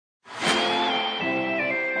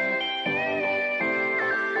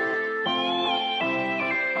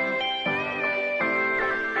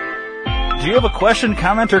Do you have a question,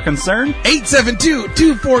 comment, or concern?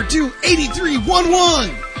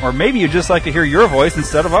 872-242-8311. Or maybe you'd just like to hear your voice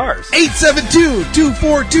instead of ours.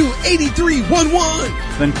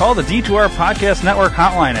 872-242-8311. Then call the D2R Podcast Network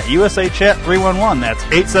hotline at USA Chat 311. That's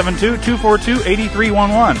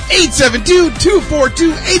 872-242-8311.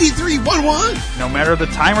 872-242-8311. No matter the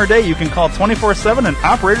time or day, you can call 24/7 and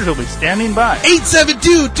operators will be standing by.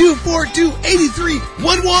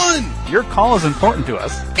 872-242-8311. Your call is important to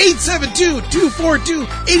us.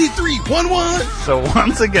 872-242-8311. So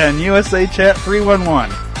once again, USA Chat 311.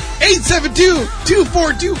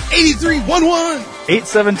 872-242-8311.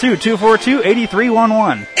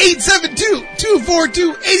 872-242-8311.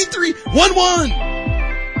 872-242-8311.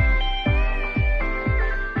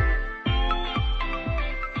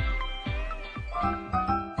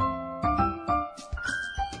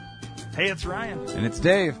 Hey, it's Ryan. And it's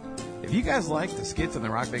Dave. If you guys like the skits on the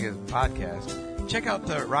Rock Vegas podcast, check out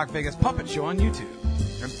the Rock Vegas Puppet Show on YouTube.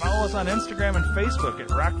 And follow us on Instagram and Facebook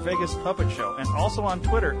at Rock Vegas Puppet Show, and also on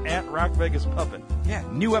Twitter at Rock Vegas Puppet. Yeah,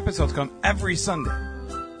 new episodes come every Sunday.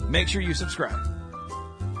 Make sure you subscribe.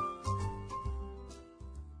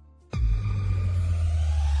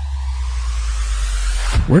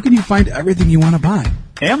 Where can you find everything you want to buy?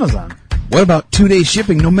 Amazon. What about 2-day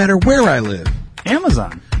shipping no matter where I live?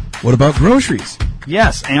 Amazon. What about groceries?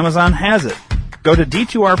 Yes, Amazon has it. Go to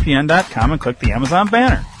d2rpn.com and click the Amazon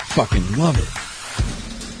banner. Fucking love it.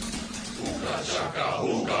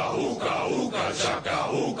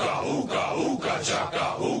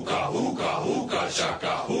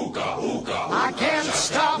 I can't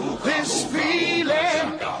stop this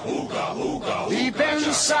feeling deep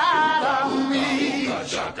inside of me.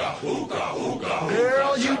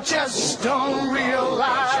 Girl, you just don't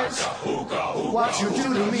realize what you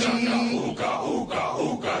do to me.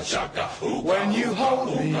 When you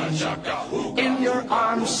hold me in your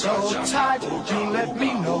arms so tight, you let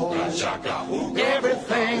me know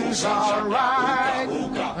everything's alright.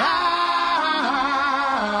 I'm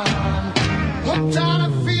hooked on a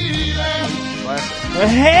feeling.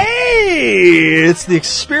 Hey, it's the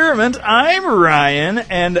experiment. I'm Ryan,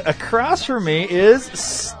 and across from me is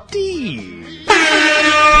Steve.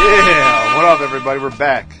 Yeah, what up, everybody? We're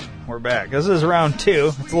back. We're back. This is round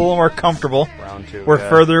 2. It's a little more comfortable. Round 2. We're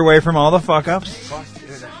further away from all the fuck-ups.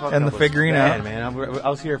 And the figuring out. Man, I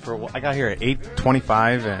was here I got here at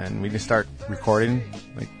 8:25, and we just start recording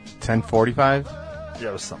like 10:45. Yeah,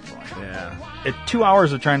 it was something like that. Yeah. 2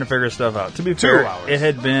 hours of trying to figure stuff out. To be 2 fair, hours. it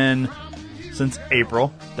had been since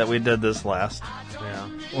April that we did this last. Yeah.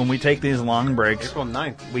 When we take these long breaks, April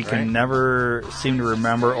 9th. we right? can never seem to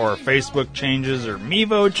remember, or Facebook changes, or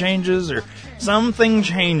Mevo changes, or something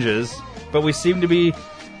changes, but we seem to be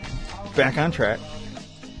back on track,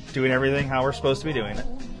 doing everything how we're supposed to be doing it.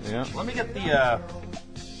 Yeah. Let me get the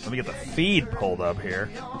feed pulled up here.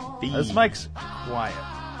 This mic's quiet.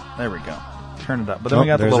 There we go. Turn it up. But then we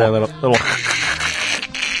got the little.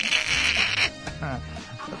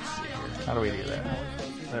 Let's see here. How do we do that?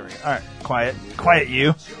 There we go. All right, quiet,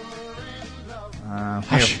 you.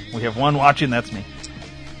 We have one watching. That's me.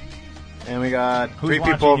 And we got Who's 3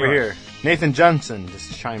 watching people over yours? here. Nathan Jensen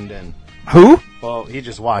just chimed in. Who? Well, he's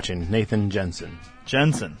just watching. Nathan Jensen.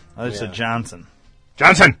 Jensen. I just said Yeah. Johnson.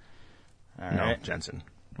 Johnson! All No, right. Jensen.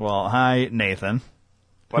 Well, hi, Nathan.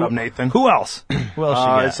 What up, Nathan? Who else? Who else you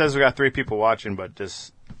got? It says we got 3 people watching, but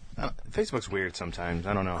just Facebook's weird sometimes.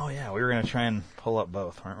 I don't know. Oh yeah, we were gonna try and pull up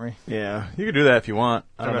both, weren't we? Yeah, you can do that if you want.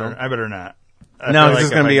 I better not. I No, feel this is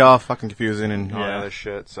like gonna if be all fucking confusing and all Yeah. that other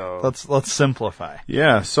shit. So Let's simplify.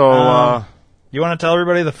 yeah. So You want to tell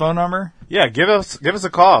everybody the phone number? yeah, give us a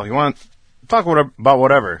call. You want to talk about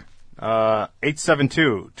whatever.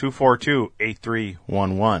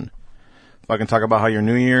 872-242-8311. Fucking talk about how your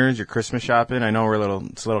New Year's, your Christmas shopping. I know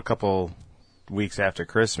it's a little couple weeks after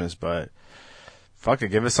Christmas, but fuck it,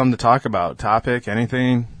 give us something to talk about. Topic,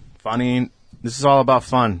 anything funny. This is all about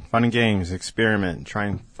fun and games, experiment,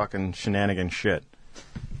 trying fucking shenanigan shit.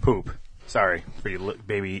 Poop. Sorry for your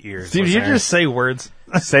baby ears. Dude, you listeners. just say words.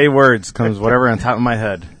 Say words, comes whatever on top of my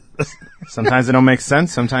head. Sometimes it don't make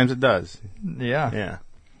sense, sometimes it does. Yeah, Yeah.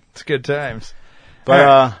 it's good times.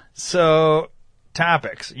 But So,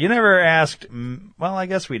 topics. You never asked. Well, I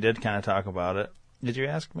guess we did kind of talk about it. Did you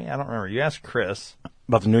ask me? I don't remember. You asked Chris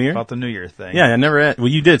about the New Year? about the New Year thing. Yeah, I never. Well,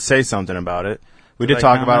 you did say something about it. We did I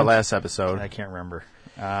talk about it comment? last episode. I can't remember.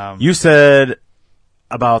 You said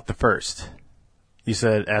about the 1st. You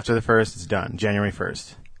said after the 1st, it's done. January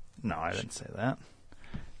 1st. No, I didn't say that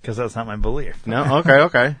because that's not my belief. No?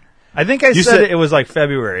 Okay. I think I You said said- it was like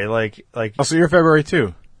February. Like. Oh, so you're February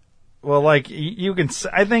too. Well, like, you can,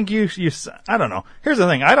 I think you, I don't know. Here's the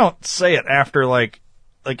thing. I don't say it after, like,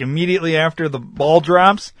 like immediately after the ball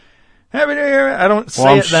drops, Happy New Year. I don't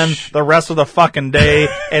say it then the rest of the fucking day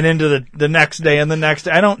and into the next day and the next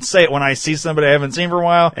day. I don't say it when I see somebody I haven't seen for a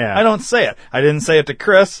while. Yeah. I don't say it. I didn't say it to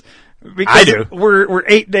Chris because I do. We're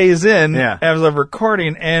 8 days in Yeah. as of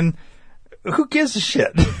recording, and who gives a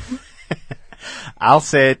shit? I'll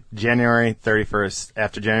say it January 31st.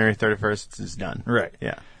 After January 31st, it's done. Right.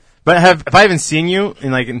 Yeah. But if I haven't seen you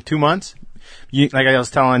in 2 months, like I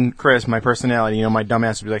was telling Chris, my personality, my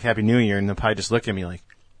dumbass would be like, Happy New Year, and they'll probably just look at me like,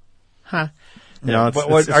 huh.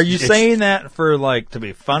 But are you saying that for to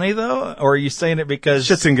be funny though, or are you saying it because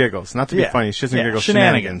shits and giggles? Not to be funny, shits and giggles,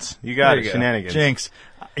 shenanigans. You got it, shenanigans. Jinx,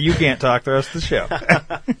 you can't talk the rest of the show.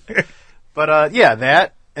 But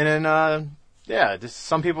that, and then just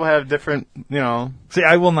some people have different, See,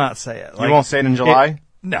 I will not say it. You won't say it in July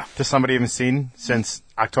no. to somebody you haven't seen since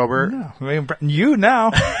October. No, I mean, you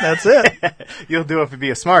now. That's it. You'll do it to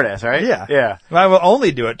be a smartass, right? Yeah. Yeah. I will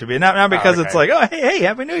only do it to be not because okay. it's like, oh hey,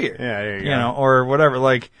 Happy New Year. Yeah, there you go. Or whatever.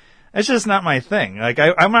 It's just not my thing.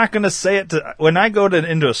 I'm not going to say it to when I go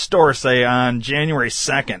into a store, say on January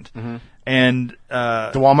 2nd, and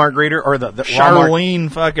the Walmart greeter or the Charlene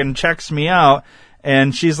Walmart fucking checks me out,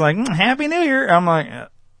 and she's like, Happy New Year. I'm like,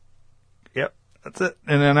 yep, that's it,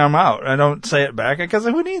 and then I'm out. I don't say it back because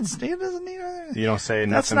he doesn't need. You don't say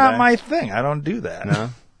nothing. That's not back? my thing. I don't do that. No.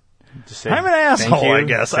 Just say, I'm an asshole, thank you. I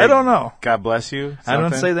guess. Say, I don't know. God bless you. I don't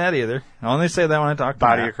something. say that either. I only say that when I talk to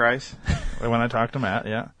Body Matt. of Christ. When I talk to Matt,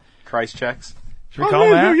 yeah. Christ checks. Should we call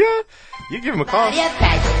Matt? Yeah. You give him a call. Give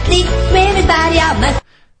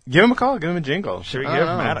him a call. Give him a jingle. Should we give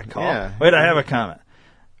Matt a call? Yeah. Wait, I have a comment.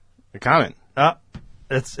 A comment.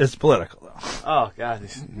 It's political though. Oh God,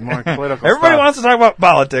 it's more political. Everybody stuff. wants to talk about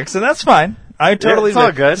politics, and that's fine. I totally. it's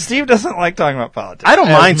all good. Steve doesn't like talking about politics. I don't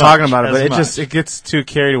as mind much, talking about it, as but much. it gets too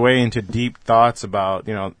carried away into deep thoughts about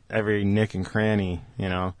every nick and cranny.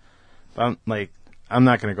 But I'm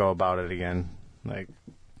not going to go about it again.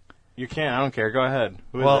 You can't. I don't care. Go ahead.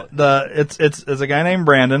 Who is it? It's a guy named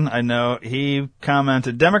Brandon. I know he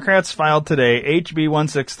commented. Democrats filed today HB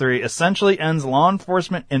 163 essentially ends law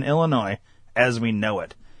enforcement in Illinois as we know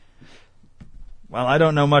it. Well, I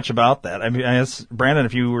don't know much about that. I mean, I guess, Brandon,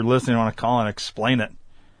 if you were listening, want to call and explain it,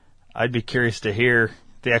 I'd be curious to hear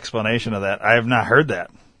the explanation of that. I have not heard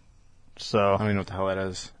that. So I don't even know what the hell that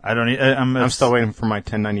is. I don't. I'm still waiting for my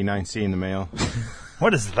 1099-C in the mail.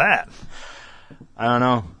 What is that? I don't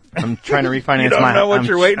know. I'm trying to refinance You don't know what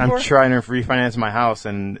you're waiting for? I'm trying to refinance my house,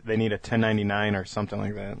 and they need a 1099 or something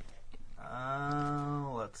like that.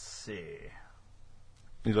 Let's see.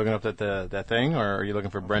 You looking up that thing, or are you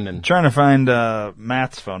looking for Brendan? Trying to find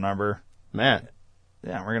Matt's phone number. Matt.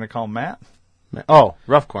 Yeah, we're gonna call Matt. Oh,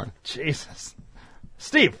 Roughcorn. Jesus,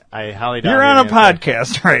 Steve, I highly doubt you're on a answer.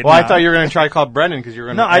 podcast right now. Well, I thought you were going to try to call Brendan because you were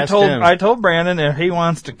going to. No, I told Brandon if he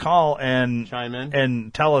wants to call and chime in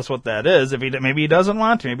and tell us what that is. If maybe he doesn't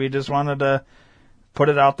want to, maybe he just wanted to put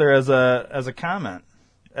it out there as a comment,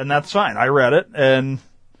 and that's fine. I read it. And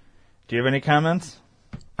do you have any comments?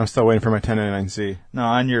 I'm still waiting for my 1099-C. No,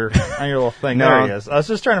 on your little thing. No. There he is. I was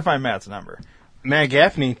just trying to find Matt's number. Matt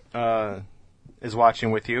Gaffney is watching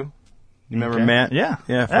with you. You remember Matt? Yeah.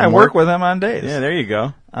 Yeah. I work with him on days. Yeah, there you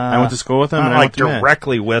go. I went to school with him. Not and I like went to Matt.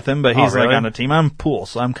 directly with him, but he's really? like on a team. I'm pool,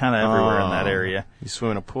 so I'm kind of everywhere in that area. You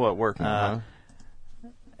swim in a pool at work now,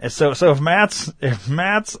 huh? So if Matt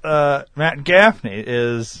Gaffney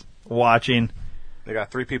is watching, They got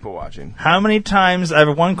 3 people watching. how many times? I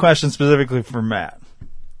have one question specifically for Matt.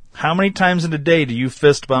 How many times in a day do you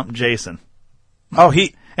fist bump Jason? Oh,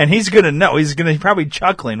 And he's gonna know. He's gonna probably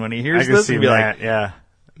chuckling when he hears I can this see and be Matt. like, Yeah,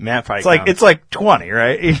 Matt fight. it's like 20,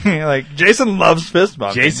 right? Like Jason loves fist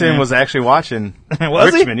bumping. Jason was actually watching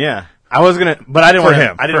Was he? Richmond. Yeah, I was gonna, but I didn't For want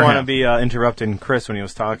him, I didn't for want to him. be interrupting Chris when he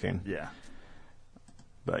was talking. Yeah.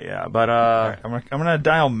 But I'm gonna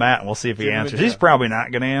dial Matt and we'll see if he Give him a answers. dial. He's probably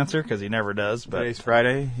not gonna answer because he never does. But today's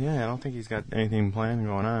Friday. Yeah, I don't think he's got anything planned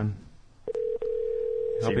going on.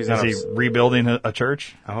 I hope he's not. is he rebuilding a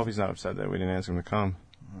church? I hope he's not upset that we didn't ask him to come.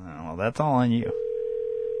 Well, that's all on you.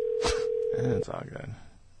 It's all good.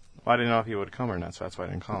 Well, I didn't know if he would come or not, so that's why I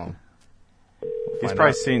didn't call him. He's find probably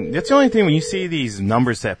out. seen. That's the only thing when you see these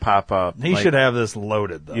numbers that pop up. He like, should have this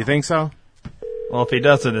loaded, though. You think so? Well, if he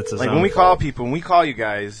doesn't, it's his Like own when we fault. call people, when we call you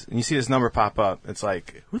guys, and you see this number pop up, it's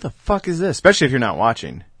like, who the fuck is this? Especially if you're not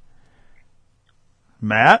watching.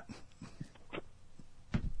 Matt?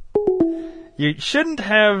 You shouldn't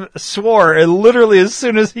have swore literally as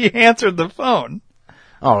soon as he answered the phone.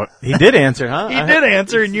 Oh, he did answer, huh? He did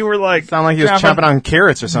answer, and you were like... Sound like he was chomping on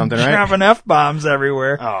carrots or something, right? Chomping F-bombs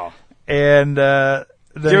everywhere. Oh. And, then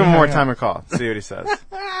Give him more time to call. See what he says.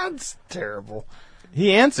 That's terrible.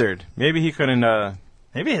 He answered. Maybe he couldn't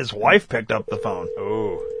Maybe his wife picked up the phone.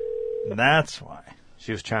 Oh, That's why.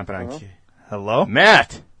 she was chomping on key. Hello?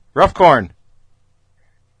 Matt, Rough Corn.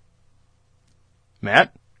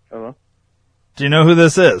 Matt, Hello? Do you know who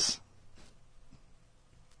this is?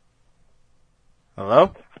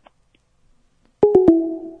 hello.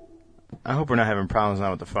 I hope we're not having problems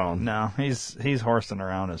now with the phone. No, he's horsing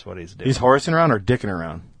around is what he's doing. He's horsing around or dicking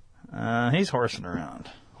around? He's horsing around.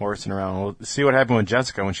 Horsing around. We'll see what happened with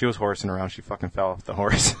Jessica when she was horsing around. She fucking fell off the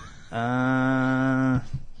horse. Yeah.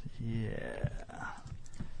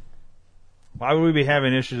 Why would we be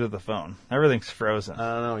having issues with the phone? Everything's frozen.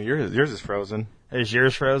 I don't know. Yours is frozen. Is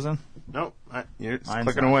yours frozen? Nope. It's Mine's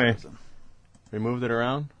clicking not away. frozen. We moved it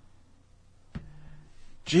around.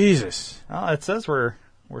 Jesus. Oh, it says we're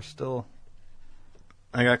still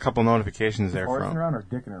I got a couple notifications there from. around or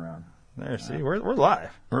dicking around? there. See, we're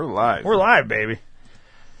live. We're live. We're live, baby.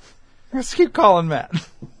 Let's keep calling Matt.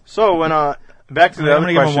 So when back to the I'm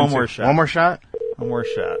other gonna give him question. one more shot. One more shot. One more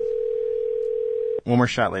shot. One more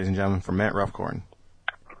shot, ladies and gentlemen, from Matt Roughcorn.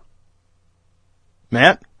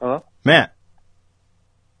 Matt. Hello? Matt.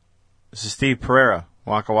 This is Steve Pereira.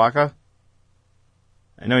 Waka Waka.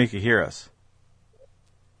 I know you can hear us.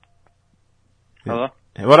 Hello?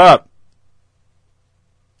 Hey, what up?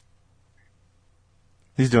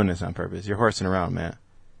 He's doing this on purpose. You're horsing around, Matt.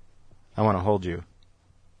 I want to hold you.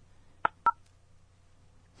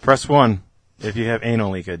 Press 1 if you have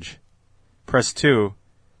anal leakage. Press 2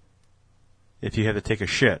 if you have to take a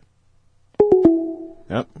shit.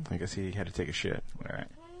 Yep, I guess he had to take a shit. All right.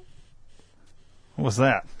 What was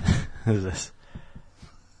that? What is this?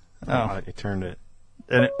 Oh, It turned it.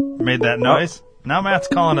 and it made that noise. Now Matt's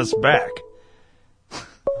calling us back. I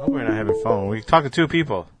hope we're not having phone. We talked to two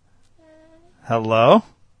people. Hello?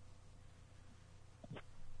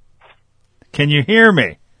 Can you hear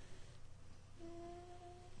me?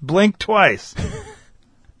 Blink twice.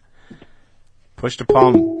 Push the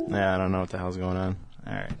palm. Yeah, I don't know what the hell's going on.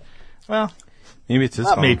 All right. Well, Maybe it's his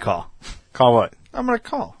let phone. me call. Call what? I'm going to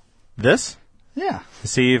call. This? Yeah. To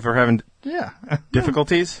see if we're having Yeah.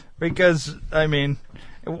 difficulties? Because, I mean,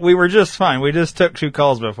 we were just fine. We just took 2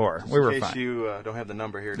 calls before. We were In case fine. you don't have the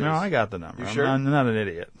number here. No, I got the number. You sure? I'm not an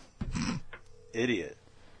idiot. Idiot.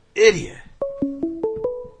 Idiot.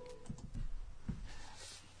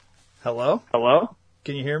 Hello? Hello?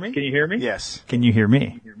 Can you hear me? Can you hear me? Yes. Can you hear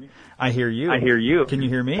me? I hear you. I hear you. Can you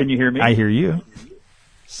hear me? Can you hear me? I hear you.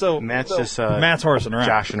 So Matt's just Matt's horsing around.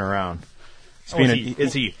 joshing around. He's Oh, being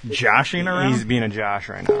is he joshing around? He's being a Josh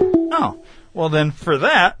right now. Oh, well then for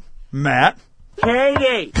that, Matt.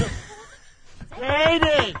 Katie!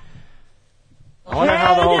 Katie! I wonder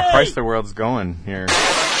how the whole Chrysler world's going here.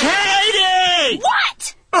 Katie!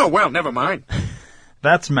 What? Oh, well, never mind.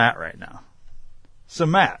 That's Matt right now. So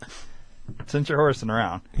Matt, since you're horsing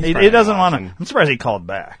around, he probably doesn't want to. watching. I'm surprised he called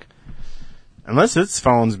back. Unless its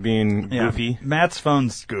phone's being Yeah, goofy. Matt's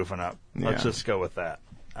phone's goofing up. Let's Yeah. just go with that.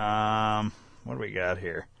 What do we got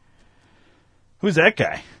here? Who's that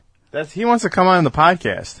guy? He wants to come on the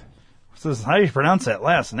podcast. How do you pronounce that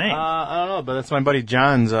last name? I don't know, but that's my buddy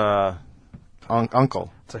John's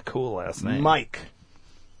uncle. It's a cool last name. Mike.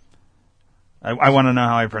 I want to know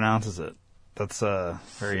how he pronounces it. That's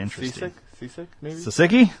very interesting. Seasick, maybe?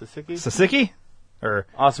 Sasiki? Sasiki? Sasiki? Or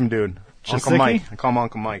Awesome dude. Uncle Chisiki? Mike. I call him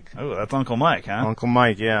Uncle Mike. oh, that's Uncle Mike, huh? Uncle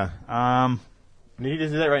Mike, yeah. Um, Did he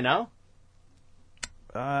just do that right now?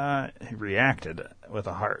 he reacted with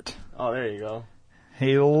a heart. Oh, there you go.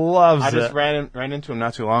 He loves I it. just ran into him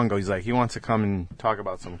not too long ago. He's like, he wants to come and talk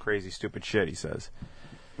about some crazy, stupid shit, he says.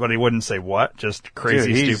 But he wouldn't say what? Just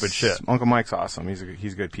crazy, Dude, stupid shit. Uncle Mike's awesome.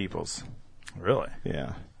 He's good peoples. Really?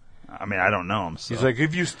 Yeah. I mean, I don't know him. So. He's like,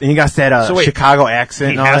 if you, and he got that So wait, Chicago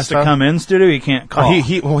accent he and all that has to stuff. come in studio. He can't call.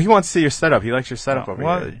 Oh, he wants to see your setup. He likes your setup over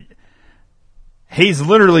Well, here. he's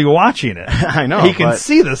literally watching it. I know, He can but-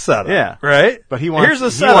 see the setup. Yeah. Right. But he wants. Here's the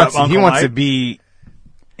he setup. wants, Uncle he wants to Mike. be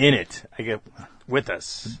in it. I get with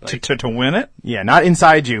us. Like, to win it. yeah, not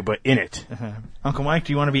inside you, but in it. Uncle Mike,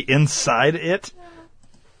 do you want to be inside it?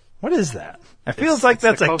 What is that? It feels like it's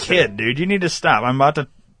that's the a coaster. kid, dude. You need to stop. I'm about to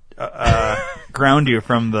ground you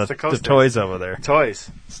from the coaster. toys over there.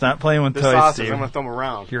 Toys. Stop playing with The toys, sauces. Steve. I'm gonna throw them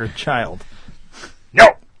around. You're a child. No.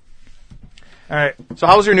 All right. So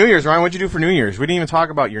how was your New Year's, Ryan? What'd you do for New Year's? We didn't even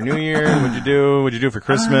talk about your New Year. What'd you do? What'd you do for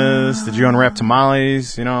Christmas? Did you unwrap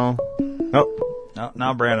tamales? You know? Nope. No,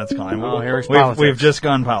 now Brandon's calling. Oh, here's we've politics. just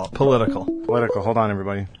gone political. Political. Hold on,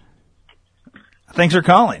 everybody. Thanks for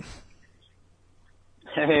calling.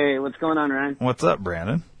 Hey, what's going on, Ryan? What's up,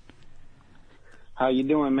 Brandon? How you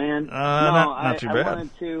doing, man? Not too bad. I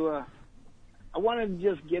wanted to I wanted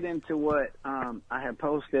to just get into what I had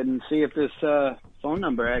posted and see if this phone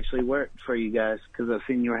number actually worked for you guys, because I've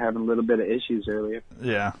seen you were having a little bit of issues earlier.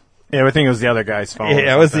 Yeah. Yeah, I think it was the other guy's phone.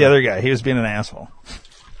 Yeah, it was the other guy. He was being an asshole.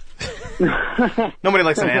 Nobody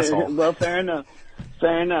likes an asshole. Well, fair enough.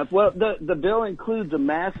 Fair enough. Well, the bill includes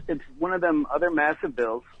it's one of them other massive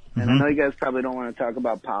bills. And I know you guys probably don't want to talk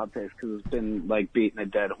about politics because it's been like beating a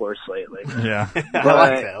dead horse lately. Yeah.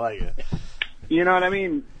 I like it. You know what I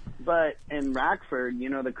mean? But in Rockford, you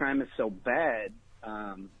know, the crime is so bad,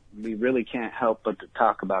 we really can't help but to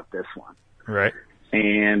talk about this one. Right.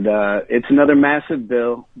 And it's another massive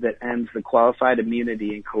bill that ends the qualified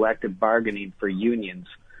immunity and collective bargaining for unions,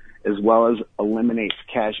 as well as eliminates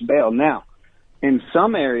cash bail. Now, in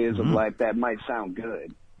some areas of life, that might sound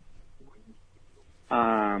good.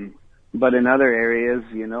 But in other areas,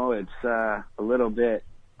 you know, it's a little bit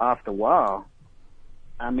off the wall.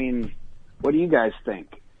 I mean, what do you guys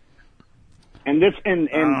think? And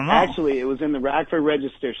actually, it was in the Rockford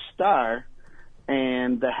Register Star,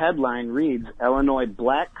 and the headline reads, Illinois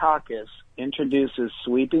Black Caucus introduces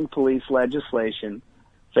sweeping police legislation,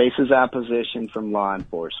 faces opposition from law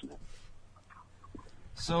enforcement.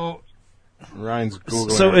 So, Ryan's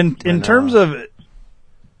Googling. So in terms of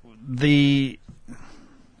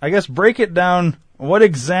I guess break it down. What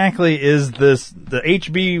exactly is this? The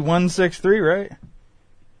HB 163, right?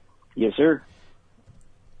 Yes, sir.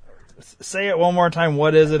 Say it one more time.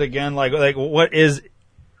 What is it again? Like what is?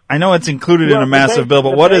 I know it's included in a massive bill,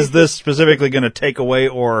 but what is this specifically going to take away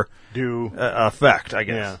or do affect? I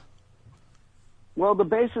guess. Yeah. Well, the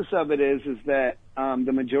basis of it is that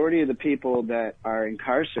the majority of the people that are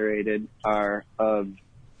incarcerated are of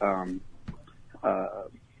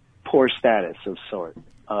poor status of sort.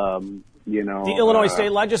 You know, the Illinois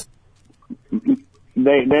state legislature,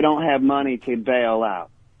 they don't have money to bail out,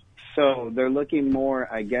 so they're looking more,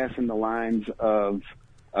 I guess, in the lines of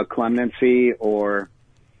a clemency or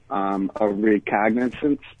a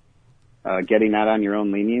recognizance, getting out on your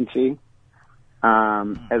own leniency,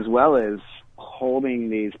 as well as holding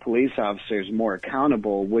these police officers more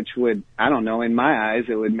accountable, which would, I don't know, in my eyes,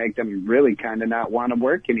 it would make them really kind of not want to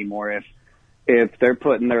work anymore if they're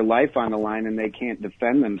putting their life on the line and they can't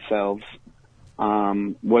defend themselves.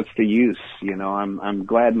 What's the use? You know, I'm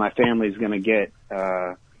glad my family's going to get,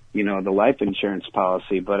 you know, the life insurance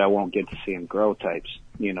policy, but I won't get to see them grow types,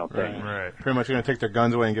 you know, things. Right. Pretty much going to take their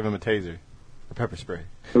guns away and give them a taser, a pepper spray.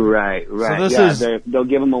 Right. So this they'll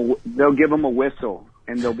give them a whistle,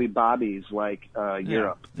 and they'll be bobbies like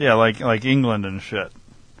Europe. Yeah, like England and shit.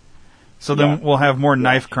 So then we'll have more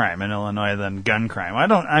knife crime in Illinois than gun crime.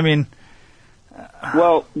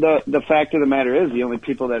 Well, the fact of the matter is the only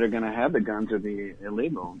people that are going to have the guns are the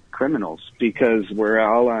illegal criminals, because we're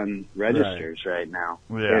all on registers right now.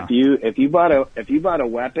 Yeah. If you bought a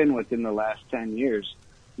weapon within the last 10 years,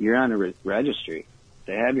 you're on a registry.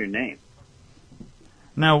 They have your name.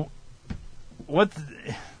 Now,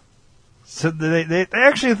 so they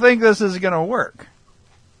actually think this is going to work.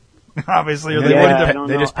 Obviously, or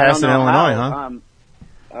they just passed it in Illinois,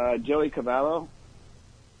 huh? Joey Cavallo,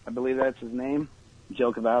 I believe that's his name.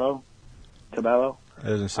 Joe Cavallo. Cavallo. That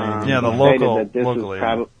doesn't say the local, locally.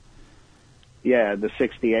 The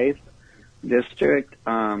 68th district.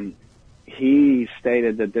 He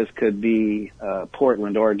stated that this could be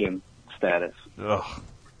Portland, Oregon status. Ugh.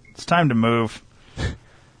 It's time to move.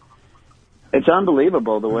 It's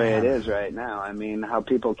unbelievable the way it is right now. I mean, how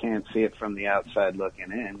people can't see it from the outside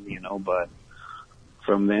looking in, you know, but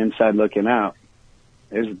from the inside looking out,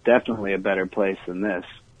 there's definitely a better place than this.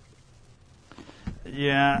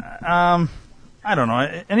 Yeah, I don't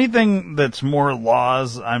know. Anything that's more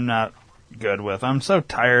laws, I'm not good with. I'm so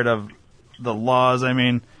tired of the laws. I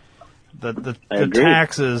mean, the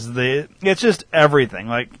taxes, it's just everything.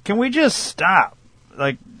 Like, can we just stop?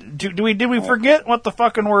 Like, did we forget what the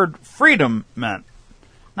fucking word freedom meant?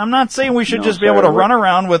 I'm not saying we should just be able to run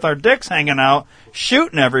around with our dicks hanging out,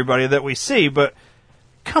 shooting everybody that we see, but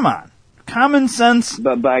come on. Common sense.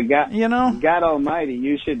 But by God, you know, God Almighty,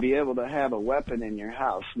 you should be able to have a weapon in your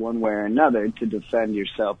house one way or another to defend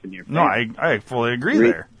yourself and your family. No, I fully agree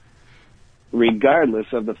there. Regardless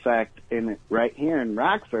of the fact, right here in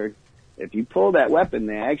Rockford, if you pull that weapon,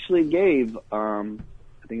 they actually gave, I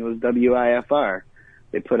think it was WIFR,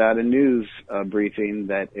 they put out a news briefing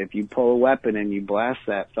that if you pull a weapon and you blast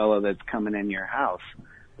that fellow that's coming in your house,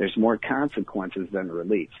 there's more consequences than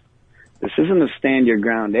release. This isn't a stand your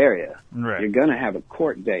ground area. Right. You're going to have a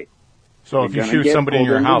court date. So if you shoot somebody in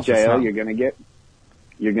your house, jail, you're going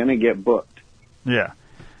to get booked. Yeah.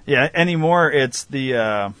 Yeah, anymore it's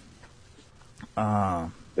the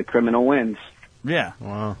criminal wins. Yeah.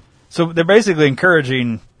 Wow. So they're basically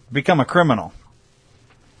encouraging become a criminal.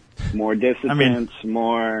 more dissidents,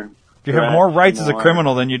 more. You have more rights as a more-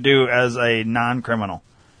 criminal than you do as a non-criminal.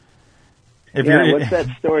 If Yeah, you're, what's that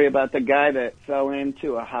story about the guy that fell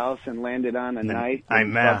into a house and landed on a knife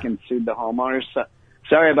and fucking sued the homeowner?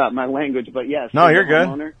 Sorry about my language, but yes. No, you're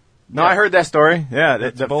good. No, I heard that story. Yeah,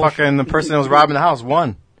 the person that was robbing the house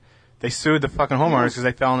won. They sued the fucking homeowners because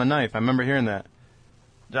they fell on the knife. I remember hearing that.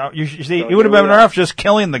 You see, it would have been better off just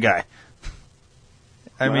killing the guy.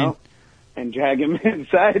 I mean, and drag him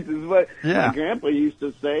inside is what Yeah. my grandpa used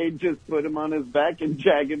to say. Just put him on his back and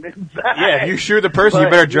drag him inside. Yeah, if you shoot the person, But,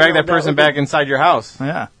 you better drag you know, that person back inside your house.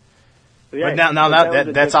 yeah. But now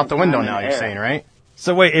that's out the window now, you're saying, right?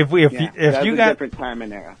 So wait, if that you was a got different time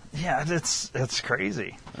and era. yeah, that's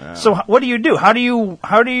crazy. So what do you do? How do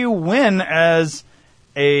you win as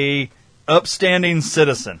a upstanding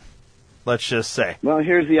citizen? Let's just say. Well,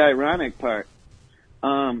 here's the ironic part.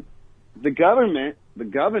 The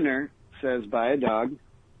governor says buy a dog,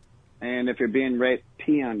 and if you're being raped,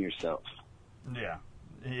 pee on yourself. Yeah,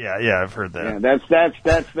 I've heard that. Yeah,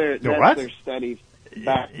 that's their what? their study.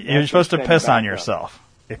 You're supposed to piss on yourself.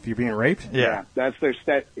 If you're being raped? Yeah. That's their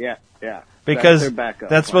study. Yeah. Because their backup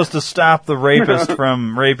that's plan. supposed to stop the rapist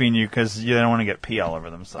from raping you because you don't want to get pee all over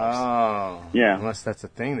themselves. Oh. Yeah. Unless that's a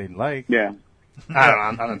thing they'd like. Yeah.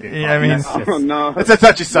 I don't think. Yeah, I mean, Oh, no. It's a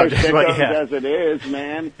touchy They're subject, but sickos yeah. as it is,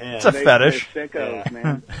 man. It's a fetish. They're sickos,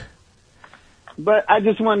 man. But I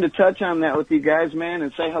just wanted to touch on that with you guys, man,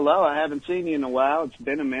 and say hello. I haven't seen you in a while. It's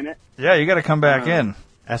been a minute. Yeah, you got to come back in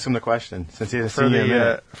Ask him the question since he hasn't for seen you in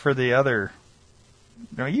a minute. the other.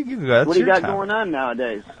 No, you go. What do you got going on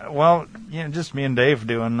nowadays? Well, just me and Dave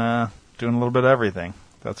doing a little bit of everything.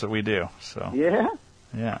 That's what we do. So Yeah?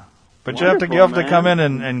 But Wonderful, you have to man. come in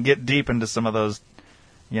and get deep into some of those,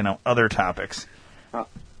 other topics.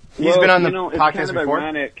 He's been on the it's podcast kind of before?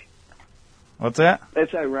 Ironic. What's that?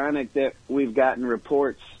 It's ironic that we've gotten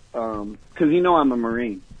reports, because I'm a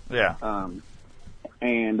Marine. Yeah.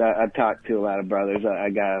 And I've talked to a lot of brothers. I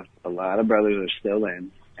got a lot of brothers that are still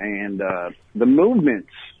in. And the movements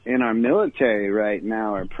in our military right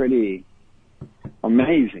now are pretty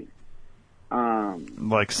amazing.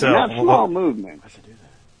 Like so. They're not small movements.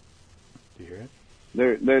 Do you hear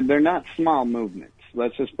it? They're not small movements.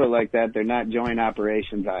 Let's just put it like that. They're not joint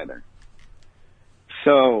operations either.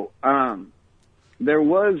 So there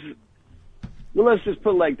was, let's just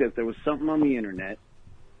put it like this. There was something on the internet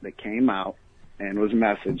that came out and was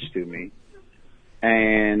messaged to me.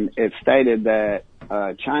 And it stated that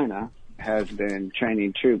China has been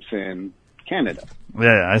training troops in Canada.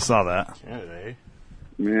 Yeah, I saw that.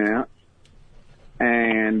 Yeah.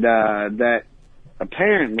 And that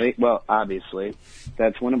apparently, well, obviously,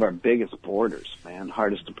 that's one of our biggest borders, man,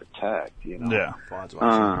 hardest to protect, Yeah.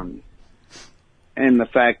 And the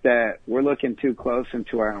fact that we're looking too close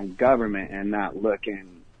into our own government and not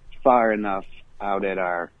looking far enough out at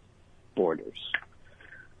our borders.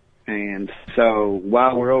 And so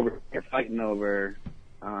while we're over here fighting over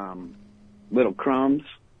little crumbs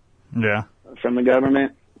Yeah. from the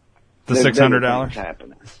government, The there's bigger $600. things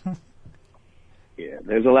happening. Yeah,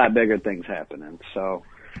 there's a lot bigger things happening. So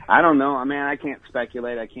I don't know. I mean, I can't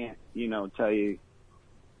speculate. I can't, tell you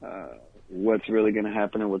what's really going to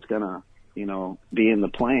happen or what's going to, be in the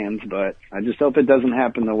plans. But I just hope it doesn't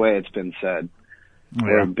happen the way it's been said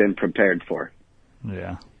or been prepared for.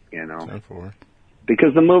 Yeah.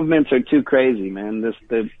 Because the movements are too crazy, man.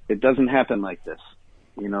 It doesn't happen like this.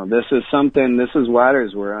 This is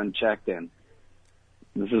waters we're unchecked in.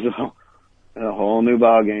 This is a whole new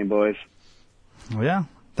ball game, boys. Well, yeah.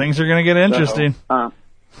 Things are going to get interesting. So,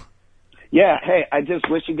 yeah, hey, I just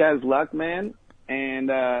wish you guys luck, man. And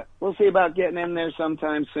we'll see about getting in there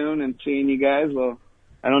sometime soon and seeing you guys. Well,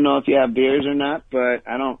 I don't know if you have beers or not, but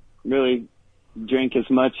I don't really drink as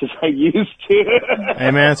much as I used to.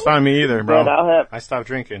 Hey, man, it's fine me either, bro. But I stopped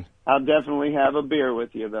drinking. I'll definitely have a beer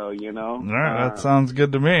with you, though, All right, that sounds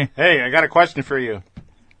good to me. Hey, I got a question for you.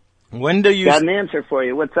 When do you... Got an answer for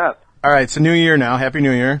you. What's up? All right, it's a new year now. Happy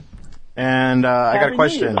New Year. And I got a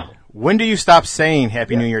question. New Year. When do you stop saying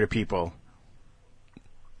Happy New Year to people?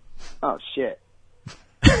 Oh, shit.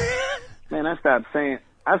 Man, I stopped saying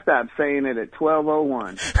it at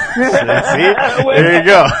 12:01. See? There you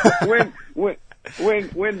go.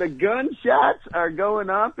 When the gunshots are going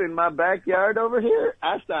up in my backyard over here,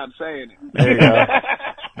 I stopped saying it. There you go.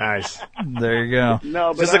 Nice. There you go.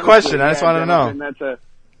 No, but Just a honestly, question. I just wanted to know. gentlemen,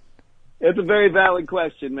 it's a very valid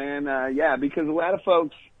question, man. Yeah, because a lot of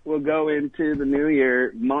folks will go into the new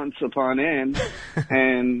year months upon end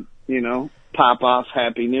and, pop off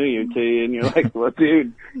Happy New Year to you, and you're like, well,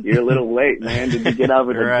 dude, you're a little late, man. Did you get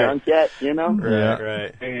over the Right. junk yet,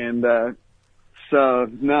 Right. And so,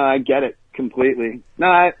 no, I get it. completely.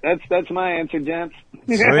 No, that's my answer, gents.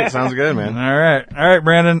 Sweet, sounds good, man. All right,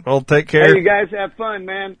 Brandon. We'll take care. Hey, you guys have fun,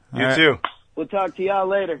 man. You too. We'll talk to y'all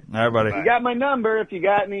later. All right, buddy. You got my number. If you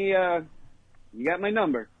got any, you got my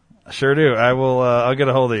number. Sure do. I will. I'll get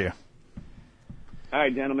a hold of you. All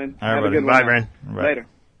right, gentlemen. All right, have buddy. a good Bye, one. Brandon. Bye. Later.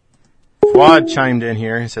 Fuad chimed in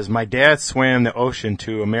here. He says, "My dad swam the ocean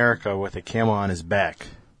to America with a camel on his back."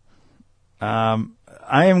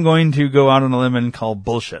 I am going to go out on a limb and call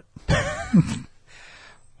bullshit.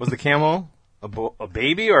 Was the camel a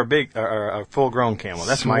baby or a full-grown camel?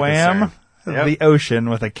 That's my Swam concern. the ocean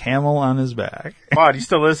with a camel on his back. Fuad, you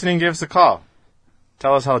still listening? Give us a call.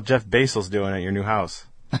 Tell us how Jeff Bezos doing at your new house.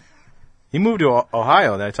 He moved to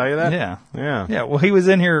Ohio. Did I tell you that? Yeah. Yeah. Yeah, well, he was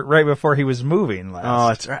in here right before he was moving last. Oh,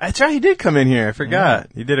 that's right. That's right. He did come in here. I forgot.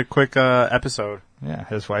 He did a quick episode. Yeah,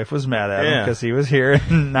 his wife was mad at him Yeah. because he was here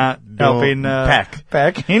and not helping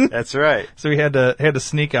packing. That's right. So he had to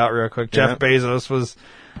sneak out real quick. Yeah. Jeff Bezos was,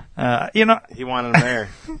 He wanted him there.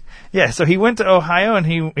 yeah. So he went to Ohio and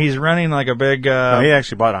he's running like a big. No, he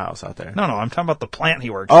actually bought a house out there. No, I'm talking about the plant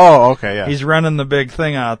he works. at. Oh, okay, yeah. He's running the big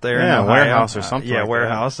thing out there. Yeah, in Ohio. warehouse or something Yeah, like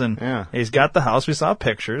warehouse, that. and Yeah. he's got the house. We saw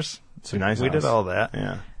pictures. It's a nice We house. did all that.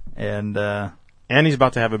 Yeah. And And he's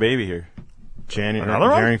about to have a baby here. Another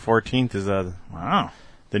one? January 14th is wow.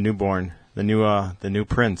 the newborn, the new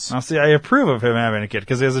prince. Now, see, I approve of him having a kid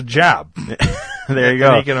because he has a job. There you go.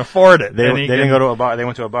 And he can afford it. They And he didn't can- go to a bar. They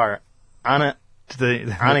went to a bar on a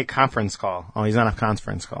to a conference call. Oh, he's on a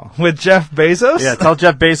conference call. with Jeff Bezos. Yeah, tell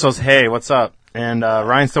Jeff Bezos, hey, what's up? And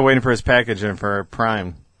Ryan's still waiting for his package and for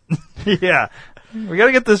Prime. Yeah. We got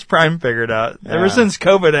to get this Prime figured out. Yeah. Ever since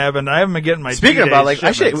COVID happened, I haven't been getting my. Speaking 2 about, days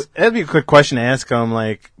like, shipments. that'd be a quick question to ask him.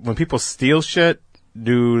 Like, when people steal shit,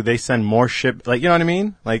 do they send more ship? Like, you know what I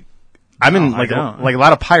mean? Like, I'm in No, I like don't. like a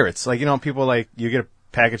lot of pirates. Like, you know, people like you get a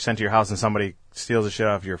package sent to your house and somebody steals the shit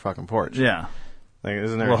off your fucking porch. Yeah. Like,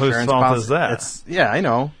 isn't there Well, whose insurance fault policy? is that? It's I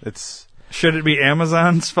know it's. Should it be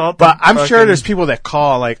Amazon's fault? But to I'm sure fucking- there's people that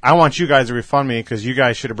call like, I want you guys to refund me because you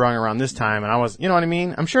guys should have brought it around this time, and I was, you know what I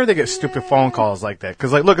mean? I'm sure they get stupid phone calls like that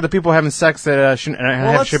because, like, look at the people having sex that should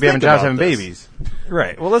let's be having think jobs about having this. babies.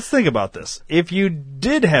 Right. Well, let's think about this. If you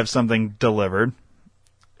did have something delivered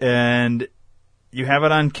and you have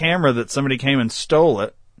it on camera that somebody came and stole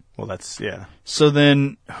it, Well, that's yeah. so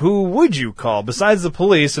then who would you call besides the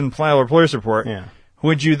police and file a police report? Yeah.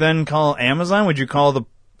 Would you then call Amazon? Would you call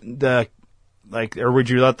the or would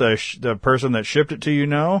you let the person that shipped it to you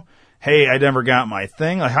know? Hey, I never got my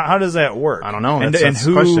thing. Like, how does that work? I don't know. And, That's, and that's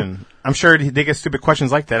who the question. I'm sure they get stupid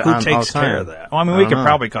questions like that who on all takes the time. care of that? Well, I mean, I we don't could know.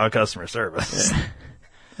 probably call customer service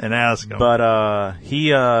and ask them. But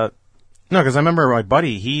no, because I remember my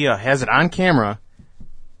buddy. He has it on camera.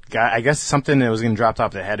 I guess something that was getting dropped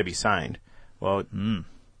off that had to be signed. Well,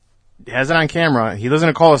 he has it on camera. He lives in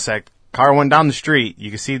a cul-de-sac. Car went down the street. You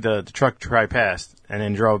could see the truck drive past, and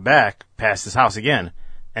then drove back past his house again,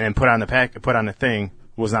 and then put on the thing.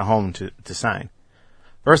 Was not home to sign.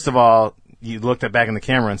 First of all, you looked back in the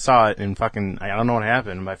camera and saw it, and fucking I don't know what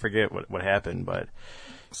happened. I forget what happened, but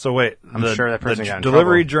So wait, I'm sure that person got in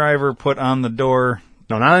delivery trouble. driver put on the door.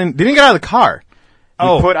 No, they didn't get out of the car.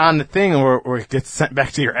 Oh. You put on the thing where it gets sent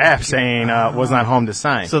back to your app saying was not home to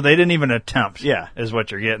sign. So they didn't even attempt. Yeah. is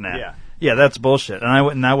what you're getting at. Yeah. yeah, that's bullshit.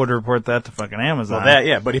 And I would report that to fucking Amazon.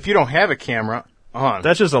 But if you don't have a camera, hold on.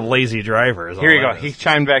 That's just a lazy driver. Is all Here you go. that He is.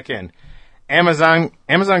 chimed back in. Amazon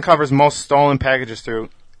covers most stolen packages through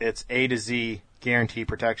its A to Z guarantee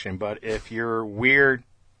protection. But if you're weird,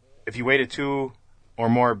 if you waited 2 or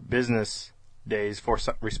more business days for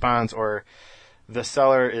response, or the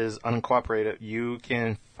seller is uncooperative, you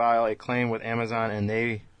can file a claim with Amazon, and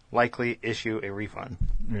they likely issue a refund.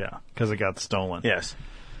 Yeah, because it got stolen. Yes.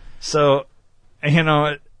 So,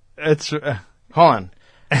 it's. Hold on.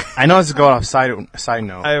 I know this is going off side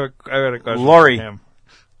note. I have a question. Lori. for him.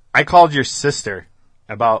 I called your sister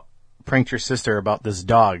pranked your sister about this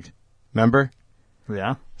dog. Remember?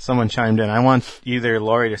 Yeah. Someone chimed in. I want either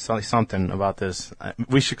Lori to say something about this.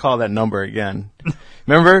 We should call that number again.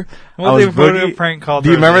 Remember? Well, they put a prank call Do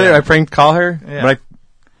you towards remember the that I end. pranked call her? Yeah.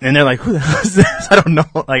 And they're like, who the hell is this? I don't know.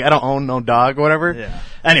 Like, I don't own no dog or whatever. Yeah.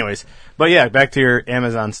 Anyways. But yeah, back to your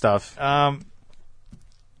Amazon stuff.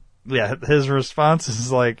 Yeah, his response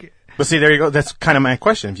is like, But see, there you go. That's kind of my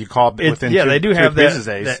question. If you call within yeah, two, they do 2 have business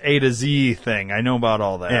that days. A to Z thing. I know about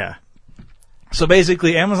all that. Yeah. So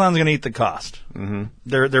basically, Amazon's going to eat the cost. Mm-hmm.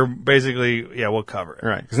 They're basically, we'll cover it.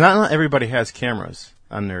 Right. Because not everybody has cameras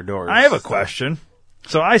on their doors. I have a question.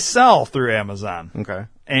 So I sell through Amazon, Okay.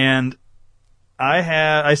 and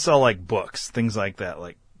I sell like books, things like that,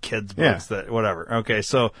 like kids books, that whatever. Okay,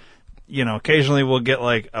 so occasionally we'll get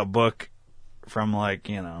like a book from like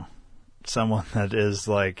someone that is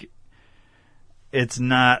like, it's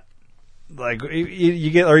not like you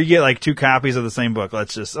get like 2 copies of the same book.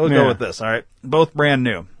 Let's just go with this. All right, both brand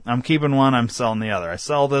new. I'm keeping one. I'm selling the other. I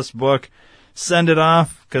sell this book, send it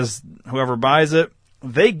off because whoever buys it,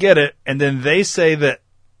 they get it, and then they say that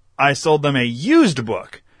I sold them a used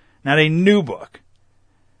book, not a new book.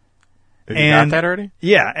 You got that already?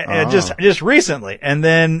 Yeah, just recently. And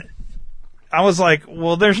then I was like,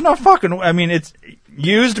 well, there's no fucking... I mean, it's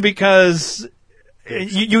used because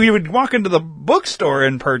you would walk into the bookstore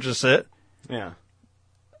and purchase it. Yeah.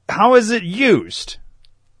 How is it used?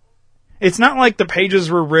 It's not like the pages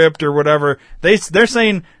were ripped or whatever. They're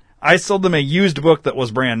saying I sold them a used book that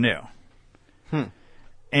was brand new.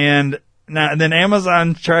 And then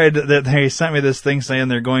Amazon they sent me this thing saying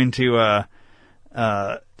they're going to...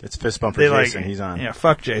 it's fist bump for Jason. He's on. Yeah,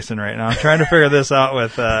 fuck Jason right now. I'm trying to figure this out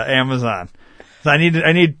with Amazon. So I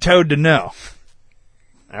need Toad to know.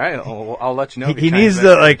 All right, I'll let you know. He needs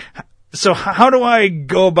to like. So how do I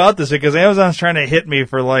go about this? Because Amazon's trying to hit me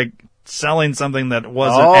for like selling something that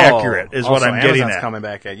wasn't accurate. Is what I'm getting Amazon's at. Coming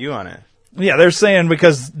back at you on it. Yeah, they're saying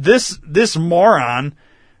because this moron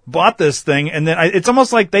bought this thing, and then it's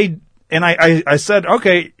almost like I said,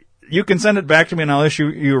 okay, you can send it back to me, and I'll issue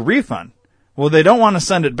you a refund. Well, they don't want to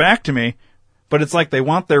send it back to me, but it's like they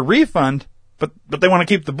want their refund, but they want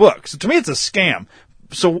to keep the book. So to me, it's a scam.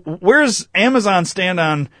 So where's Amazon stand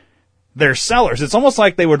on their sellers? It's almost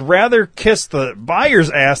like they would rather kiss the buyer's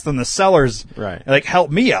ass than the sellers. Right. Like,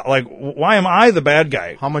 help me out. Like, why am I the bad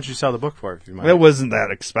guy? How much you sell the book for, if you mind? It wasn't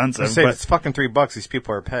that expensive. Say it's fucking $3. These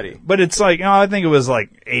people are petty. But it's like, I think it was like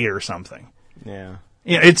 8 or something. Yeah.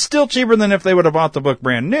 Yeah, it's still cheaper than if they would have bought the book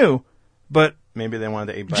brand new, but maybe they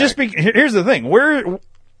wanted the 8 back. Here's the thing.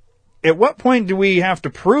 At what point do we have to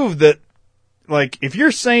prove that, like, if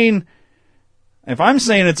I'm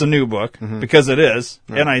saying it's a new book, because it is,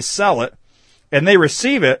 and I sell it, and they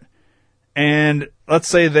receive it, and let's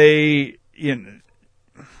say they,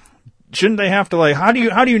 shouldn't they have to, like, how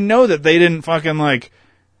do you know that they didn't fucking, like,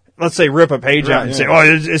 let's say rip a page out and say,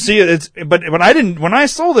 but I didn't, when I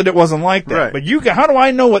sold it, it wasn't like that. Right. But how do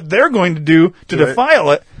I know what they're going to do to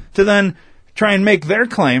defile it, to then try and make their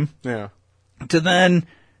claim, to then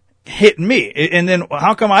hit me? And then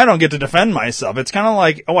how come I don't get to defend myself? It's kind of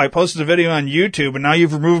like, I posted a video on YouTube and now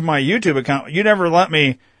you've removed my YouTube account. You never let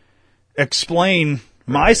me explain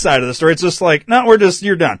my side of the story. It's just like, no,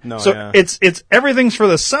 you're done. No, so it's everything's for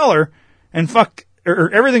the seller and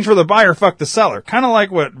or everything's for the buyer, fuck the seller. Kind of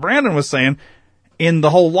like what Brandon was saying in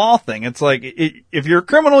the whole law thing. It's like, if you're a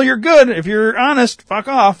criminal, you're good. If you're honest, fuck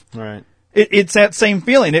off. Right. It's that same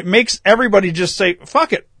feeling. It makes everybody just say,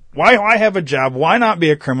 fuck it. Why do I have a job? Why not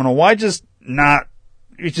be a criminal? Why just not?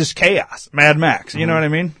 It's just chaos. Mad Max. You know what I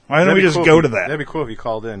mean? Why don't we just go to that? That'd be cool if he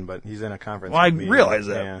called in, but he's in a conference. Well, I realize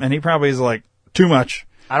that. Yeah. And he probably is like, too much.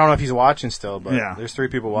 I don't know if he's watching still, but there's 3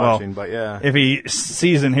 people watching, but yeah. If he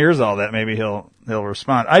sees and hears all that, maybe he'll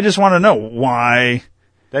respond. I just want to know why.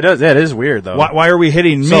 That is weird, though. Why are we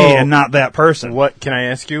hitting me and not that person? What can I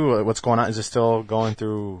ask you? What's going on? Is it still going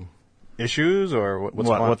through issues or what's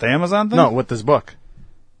going on? What, the Amazon thing? No, with this book.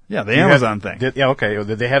 Yeah, the Amazon thing. Okay.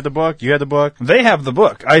 Did they have the book? You had the book? They have the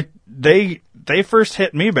book. They first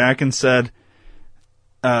hit me back and said,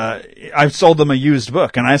 I sold them a used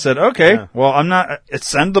book. And I said, okay, well,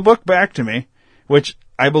 send the book back to me, which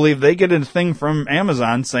I believe they get a thing from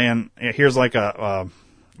Amazon saying, here's like a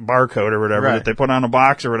barcode or whatever that they put on a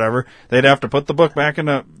box or whatever. They'd have to put the book back in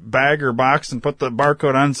a bag or box and put the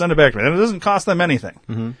barcode on and send it back to me. And it doesn't cost them anything.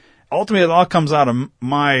 Mm-hmm. Ultimately, it all comes out of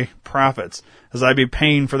my profits, as I'd be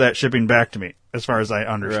paying for that shipping back to me, as far as I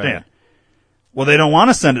understand. Right. Well, they don't want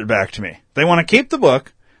to send it back to me. They want to keep the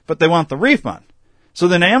book, but they want the refund. So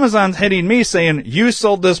then Amazon's hitting me saying, you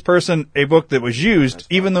sold this person a book that was used,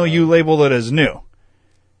 even though you labeled it as new.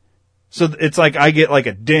 So it's like I get like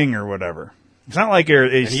a ding or whatever. It's not like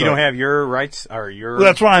and you don't have your rights or your... Well,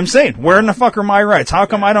 that's what I'm saying. Where in the fuck are my rights? How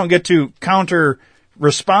come I don't get to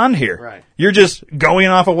respond here? Right. You're just going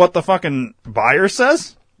off of what the fucking buyer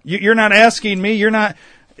says? You're not asking me. You're not...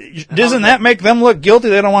 Doesn't that make them look guilty?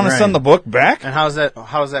 They don't want to send the book back? And how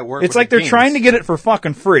does that work? It's like they're trying to get it for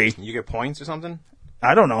fucking free. You get points or something?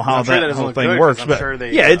 I don't know how that whole thing works, but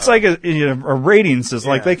it's like a rating system.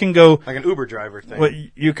 Like they can go like an Uber driver thing. Well,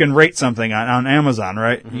 you can rate something on Amazon,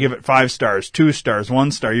 right? Mm-hmm. You give it 5 stars, 2 stars, 1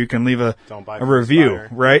 star. You can leave a review,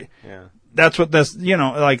 right? Yeah. That's what that's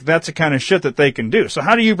that's the kind of shit that they can do. So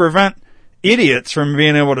how do you prevent idiots from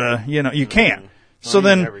being able to? You can't. So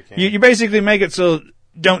then you basically make it so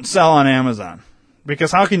don't sell on Amazon,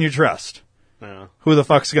 because how can you trust? Yeah. Who the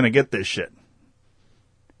fuck's going to get this shit?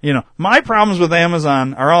 You know, my problems with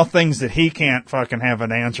Amazon are all things that he can't fucking have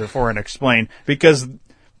an answer for and explain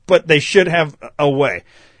but they should have a way.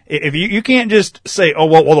 If you can't just say, oh,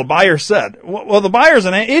 well, the buyer said. Well, the buyer's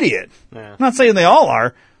an idiot. Yeah. I'm not saying they all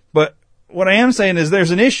are, but what I am saying is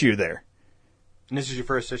there's an issue there. And this is your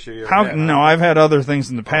first issue you ever had, huh? No, I've had other things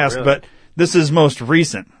in the past, really? but this is most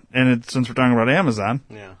recent. And since we're talking about Amazon,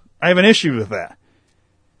 Yeah. I have an issue with that.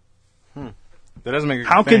 That doesn't make.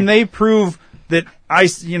 How can they prove that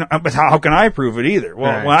but how can I prove it either?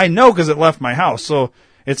 Well, Right. well, I know because it left my house, so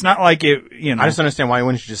it's not like it, I just understand why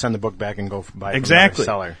wouldn't you just send the book back and go buy it exactly.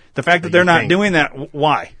 from another seller? The fact that they're not doing that,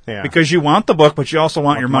 why? Yeah. Because you want the book, but you also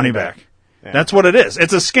want your money back. Yeah. That's what it is.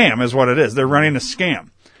 It's a scam, is what it is. They're running a scam.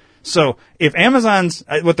 So if Amazon's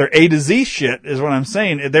with their A to Z shit is what I'm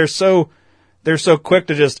saying, they're so quick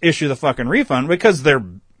to just issue the fucking refund because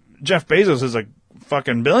Jeff Bezos is a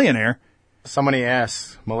fucking billionaire. Somebody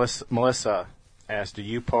asked, Melissa asked, do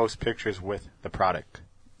you post pictures with the product?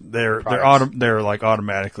 They're Products. they're like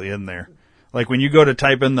automatically in there. Like when you go to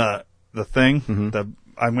type in the thing,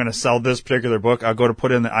 I'm going to sell this particular book, I'll go to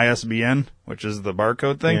put in the ISBN, which is the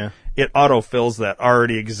barcode thing. Yeah. It autofills that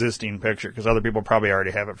already existing picture because other people probably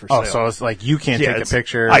already have it for sale. Oh, so it's like you can't take a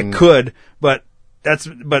picture. I could, but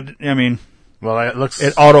I mean, well, it looks.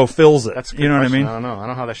 it autofills it. That's a good You know what I question. mean? I don't know. I don't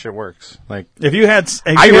know how that shit works. Like, If you had,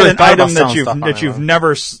 I really an thought about item selling stuff on that you've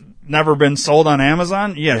Amazon. never been sold on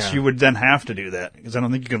Amazon, yes, Yeah. you would then have to do that because I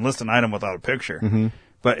don't think you can list an item without a picture.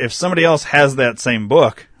 But if somebody else has that same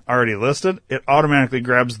book already listed, it automatically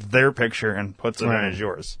grabs their picture and puts it in Right. as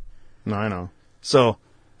yours. no, I know. So,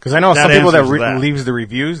 Because I know That some people that, answers that. leaves the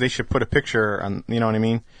reviews, they should put a picture on. You know what I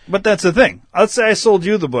mean? but that's the thing. Let's say I sold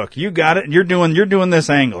you the book. You got it. And you're doing this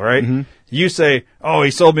angle, right? You say, "Oh, he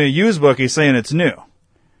sold me a used book. He's saying it's new,"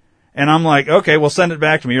 and I'm like, "Okay, well, send it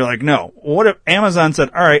back to me." You're like, "No." What if Amazon said,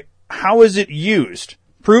 "All right, how is it used?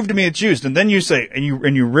 Prove to me it's used," and then you say, and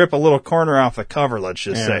you rip a little corner off the cover. Let's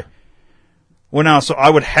just Yeah. say. Well, now, so I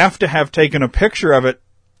would have to have taken a picture of it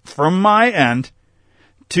from my end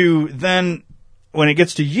to then, when it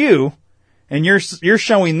gets to you, and you're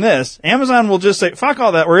showing this, Amazon will just say, fuck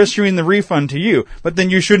all that, we're issuing the refund to you, but then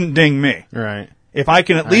you shouldn't ding me. Right. If I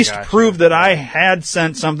can at least gotcha. prove that I had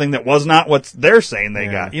sent something that was not what they're saying they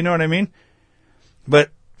Yeah. got. You know what I mean? But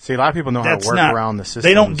See, a lot of people know how that's to work not, around the system.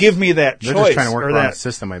 they don't give me that choice. They're just trying to work or around that. the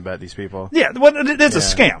system, I bet, these people. Yeah, well, it's a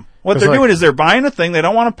scam. What It's they're like- doing is they're buying a thing, they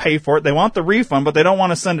don't want to pay for it, they want the refund, but they don't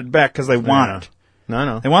want to send it back because they want Yeah. it. No,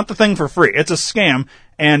 no. They want the thing for free. It's a scam,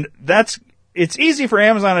 and it's easy for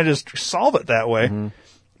Amazon to just solve it that way.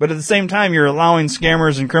 But at the same time, you're allowing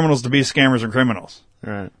scammers and criminals to be scammers and criminals.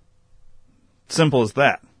 Right. Simple as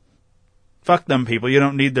that. Fuck them people. You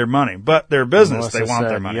don't need their money. But their business, Melissa they want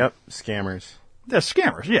said, their money. Yep, scammers. They're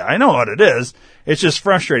scammers. Yeah, I know what it is. It's just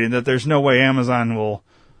frustrating that there's no way Amazon will,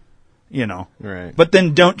 Right. But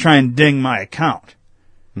then don't try and ding my account.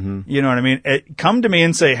 You know what I mean? Come to me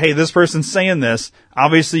and say, hey, this person's saying this.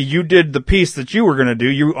 Obviously, you did the piece that you were going to do.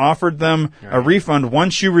 You offered them a refund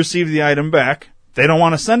once you received the item back. They don't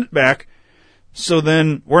want to send it back. So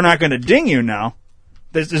then we're not going to ding you now.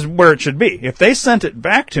 This is where it should be. If they sent it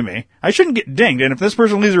back to me, I shouldn't get dinged. And if this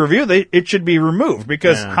person leaves a review, it should be removed.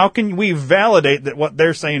 Because Yeah. how can we validate that what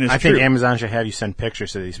they're saying is I true? think Amazon should have you send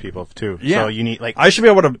pictures to these people, too. Yeah. So you need, like, I should be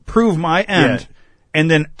able to prove my end. Yeah. And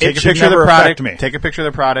then take it a should picture of the never product, affect me. take a picture of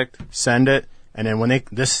the product, send it, and then when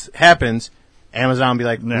this happens, Amazon will be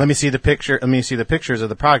like, Yeah. let me see the pictures of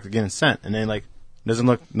the product getting sent, and then like doesn't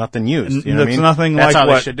look nothing used. You know what I That's mean? nothing That's like how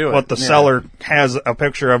what, they should do it. what the Yeah. seller has a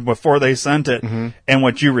picture of before they sent it and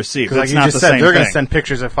what you received. Because like It's you not just the said, same they're going to thing. send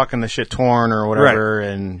pictures of fucking the shit torn or whatever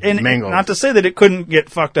and mangled. Not to say that it couldn't get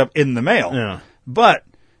fucked up in the mail. Yeah. But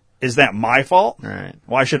is that my fault? Right.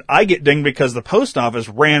 Why should I get dinged because the post office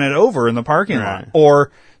ran it over in the parking lot Right.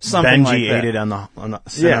 or something Benji like that? ate it on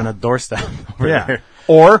the doorstep over Yeah. there.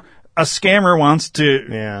 Or a scammer wants to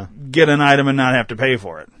Yeah. get an item and not have to pay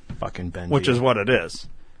for it, Fucking Benji. which is what it is.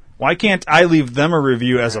 Why can't I leave them a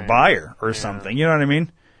review as a buyer or something? You know what I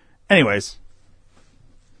mean? Anyways.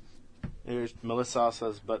 Melissa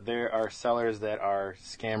says, but there are sellers that are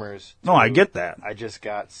scammers. No, I get that. I just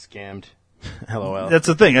got scammed. LOL. That's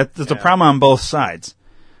the thing. It's a problem on both sides.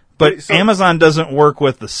 But So- Amazon doesn't work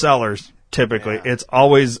with the sellers typically. Yeah. It's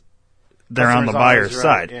always they're on the Customer's always buyer's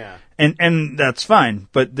right, side. yeah. And that's fine.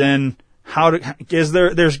 But then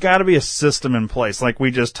there's got to be a system in place like we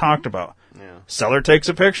just talked about. Yeah. Seller takes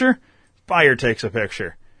a picture, buyer takes a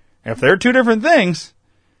picture. If they're two different things,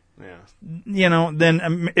 Yeah.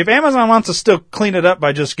 then if Amazon wants to still clean it up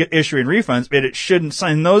by just issuing refunds, it shouldn't,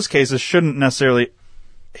 in those cases, shouldn't necessarily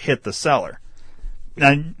hit the seller.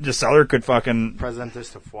 And the seller could fucking. Present this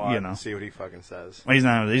to Fuad You know. and see what he fucking says. He's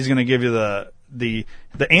not. He's going to give you the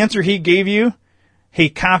answer he gave you. He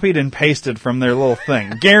copied and pasted from their little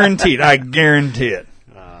thing. Guaranteed. I guarantee it.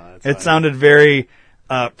 That's It funny. sounded very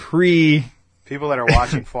pre. People that are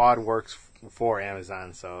watching Fuad works for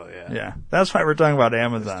Amazon, so yeah. Yeah, that's why we're talking about There's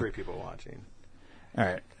Amazon. 3 people watching. All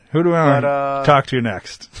right, who do I want But, to talk to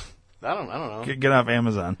next? I don't know. Get off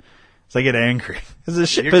Amazon. So I get angry because this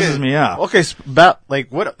shit You're pisses getting- me off. Okay, about like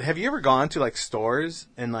what? Have you ever gone to like stores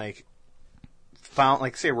and like found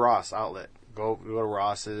like say Ross outlet? Go to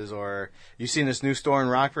Ross's, or you seen this new store in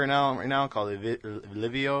Rockford right now called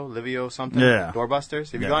Livio something. Yeah.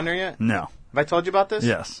 Doorbusters. Have you Yeah. gone there yet? No. Have I told you about this?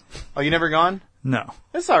 Yes. Oh, you never gone? No.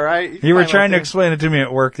 It's all right. You were find trying to little things. explain it to me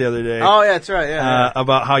at work the other day. Oh yeah, that's right. Yeah.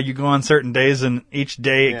 About how you go on certain days and each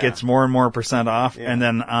day it Yeah. gets more and more % off, Yeah. and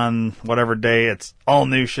then on whatever day it's all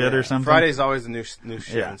new shit or something. Friday's always the new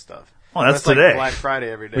shit Yeah. and stuff. Well, that's It's like today. Black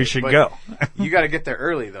Friday every day. We should But go. You got to get there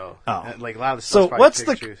early though. Oh. Like a lot of the So stuff's what's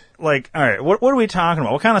probably the choose. like? All right, what are we talking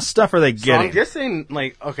about? What kind of stuff are they So getting? I'm guessing,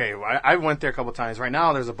 like, okay, I went there a couple times. Right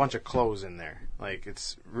now, there's a bunch of clothes in there. Like,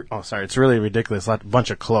 it's it's really ridiculous. A bunch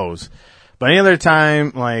of clothes. But any other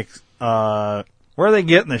time, like, Where are they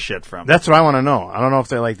getting the shit from? that's what I want to know. I don't know if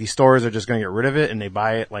they're like these stores are just going to get rid of it and they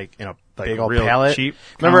buy it like in a Like big old real pallet. cheap?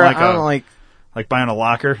 Remember, Kinda like I don't a- like Like buying a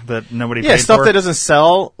locker that nobody yeah paid stuff for? that doesn't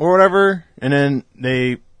sell or whatever, and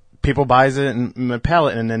then people buys it in a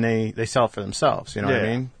pallet and then they sell it for themselves. You know what I Yeah.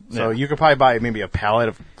 mean? So Yeah. you could probably buy maybe a pallet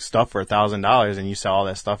of stuff for $1,000 and you sell all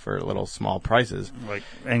that stuff for little small prices. Like,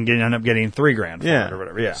 and end up getting $3,000 for it or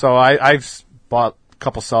whatever. Yeah. So I've bought a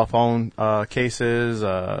couple cell phone cases.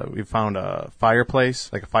 We found a fireplace,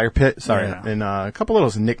 like a fire pit. Sorry, Yeah. and a couple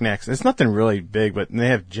little knickknacks. It's nothing really big, but they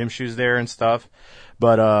have gym shoes there and stuff.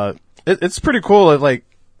 But it's pretty cool. Like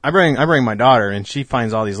I bring my daughter, and she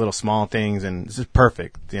finds all these little small things, and it's just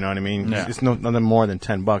perfect. You know what I mean? Yeah. It's nothing more than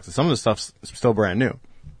 $10. And some of the stuff's still brand new.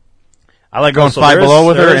 I like going So Five there is- Below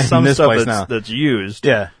with there her is in some this stuff place that's, now. that's used.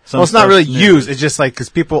 Yeah. Some Well, it's not really stuff's new. used. It's just like because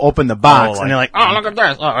people open the box like- and they're like, "Oh, look at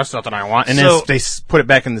this! Oh, that's something I want," and So- then they put it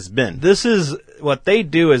back in this bin. This is what they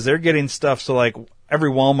do is they're getting stuff. So like every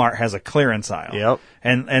Walmart has a clearance aisle. Yep.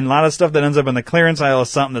 And a lot of stuff that ends up in the clearance aisle is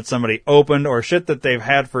something that somebody opened or shit that they've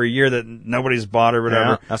had for a year that nobody's bought or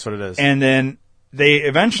whatever. Yeah, that's what it is. And then they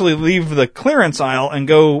eventually leave the clearance aisle and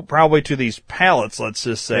go probably to these pallets, let's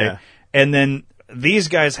just say. Yeah. And then these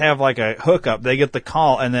guys have like a hookup. They get the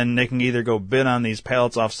call and then they can either go bid on these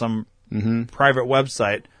pallets off some private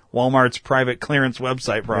website, Walmart's private clearance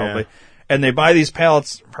website probably. Yeah. And they buy these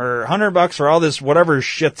pallets for $100 for all this whatever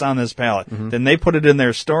shit's on this pallet. Then they put it in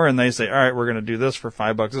their store and they say, all right, we're going to do this for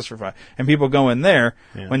 $5, this for $5. And people go in there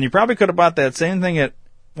when you probably could have bought that same thing at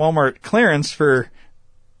Walmart clearance for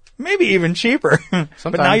maybe even cheaper. But now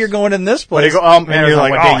Sometimes. you're going in this But place you go, and man, you're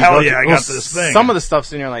like, oh, hell yeah, I got Well, this thing. Some of the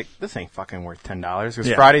stuff's in there like, this ain't fucking worth $10. Because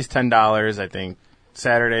Yeah. Friday's $10, I think.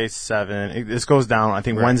 Saturday's $7. This goes down. I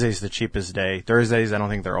think Right. Wednesday's the cheapest day. Thursdays, I don't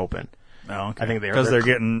think they're open. Oh, okay. I think because they're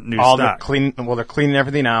getting new all stock. they're cleaning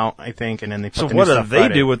everything out, I think, and then they put So the what new do stuff they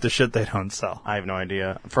Friday. do with the shit they don't sell? I have no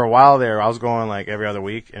idea. For a while there, I was going like every other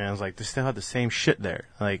week, and I was like, they still have the same shit there.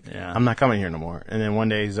 Like, Yeah. I'm not coming here no more. And then one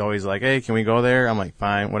day he's always like, hey, can we go there? I'm like,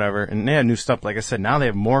 fine, whatever. And they have new stuff. Like I said, now they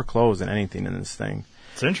have more clothes than anything in this thing.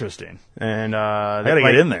 It's interesting. And I gotta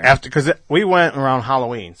get in there. because we went around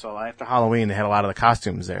Halloween. So after Halloween, they had a lot of the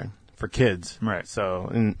costumes there for kids. Right. So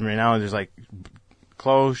and right now there's like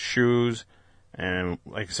clothes, shoes, and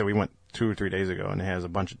like I said, we went 2 or 3 days ago, and it has a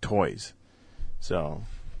bunch of toys. So,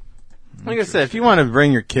 like I said, if you want to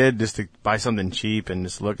bring your kid just to buy something cheap and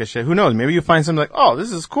just look at shit, who knows? Maybe you'll find something like, oh,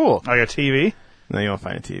 this is cool. Like a TV? And then you won't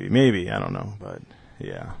find a TV. Maybe, I don't know, but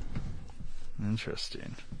yeah.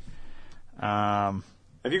 Interesting. Have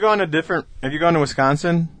you gone to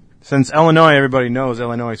Wisconsin? Since Illinois, everybody knows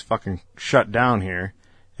Illinois is fucking shut down here.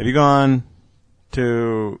 Have you gone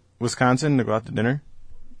to Wisconsin to go out to dinner?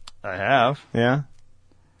 I have. Yeah?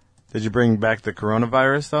 Did you bring back the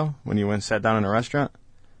coronavirus, though, when you went and sat down in a restaurant?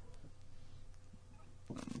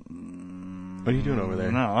 What are you doing over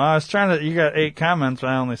there? No, I was trying to. You got 8 comments, but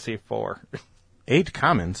I only see 4. 8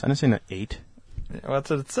 comments? I didn't say no 8.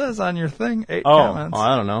 What's it says on your thing? 8 Oh, comments.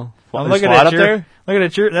 I don't know. I'm There's looking Fuad at up your. there? Looking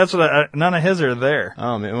at your. That's what. None of his are there.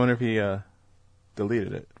 Oh, man, I wonder if he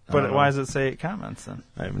deleted it. I But don't why know. does it say 8 comments then?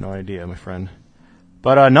 I have no idea, my friend.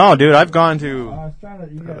 But no, dude, I've gone to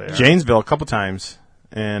Janesville a couple times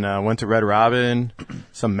and went to Red Robin,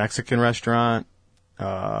 some Mexican restaurant,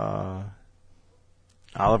 Olive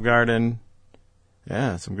Garden.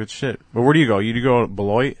 Yeah, some good shit. But where do you go? You do go to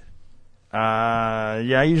Beloit?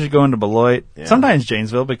 Yeah, I usually go into Beloit. Yeah. Sometimes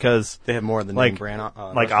Janesville because They have more of the like name brand. like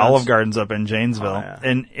restaurants. Olive Garden's up in Janesville, Oh, yeah.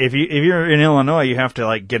 and if you're in Illinois, you have to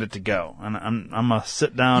like get it to go. And I'm a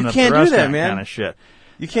sit down You at can't the do that, restaurant man. kind of shit.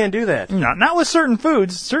 You can't do that. Not with certain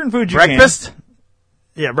foods. Certain foods you Breakfast? can.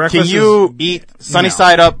 Yeah, breakfast. Can you is, eat sunny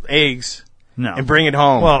side up eggs no and bring it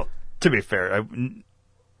home? Well, to be fair,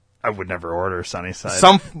 I would never order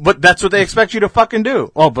Sunnyside. But that's what they expect you to fucking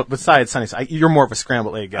do. Oh, but besides sunny side, you're more of a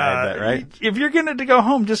scrambled egg guy, I bet, right? If you're getting it to go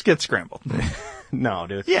home, just get scrambled. No,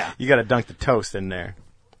 dude. Yeah. You got to dunk the toast in there.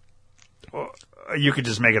 You could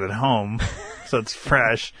just make it at home, so it's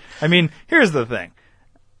fresh. I mean, here's the thing.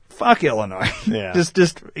 Fuck Illinois. Yeah. just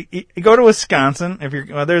go to Wisconsin. If you're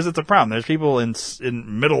it's a problem. There's people in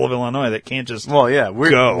middle of Illinois that can't just Well, yeah,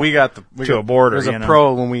 we got to a border. There's a you know?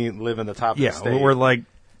 pro when we live in the top of Yeah, the state. we're like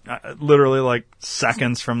literally like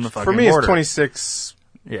seconds from the fucking For me, border. it's 26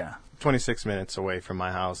 Yeah, minutes away from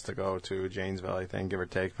my house to go to Janesville, I think, give or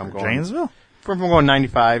take. If I'm going Janesville. If I'm going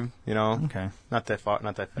 95, you know. Okay, Not that far,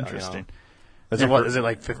 not that far. interesting. You know. Is it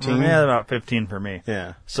like 15? Yeah, about 15 for me.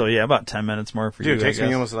 Yeah. So yeah, about 10 minutes more for Dude, you. it takes I me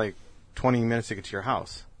guess. almost like 20 minutes to get to your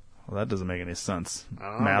house. Well, that doesn't make any sense I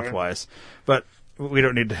don't know, math wise, but we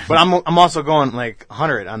don't need to. But I'm also going like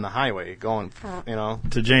 100 on the highway, going, you know,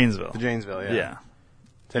 to Janesville. to Janesville. Yeah. Yeah.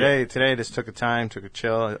 Today, I just took a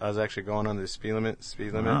chill. I was actually going under the speed limit.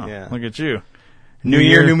 Wow, Yeah. Look at you. New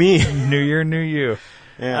year, new me. New year, new you.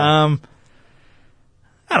 Yeah.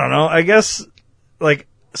 I don't know. I guess like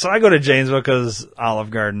so. I go to Janesville because Olive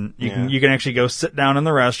Garden. You can actually go sit down in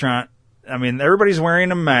the restaurant. I mean, everybody's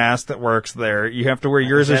wearing a mask that works there. You have to wear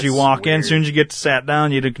yours as you That's walk in. weird. As soon as you get sat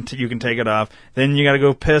down, you can take it off. Then you got to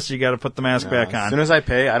go piss. You got to put the mask back on. As soon as I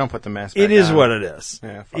pay, I don't put the mask back It is on. what it is.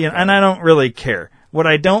 Yeah, fuck Yeah, that. and I don't really care. What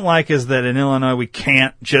I don't like is that in Illinois we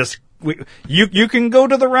can't just you can go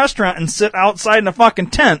to the restaurant and sit outside in a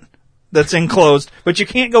fucking tent that's enclosed, but you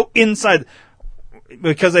can't go inside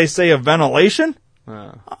because they say a ventilation.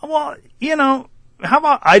 Well, you know, how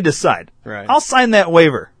about I decide? Right. I'll sign that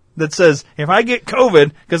waiver that says if I get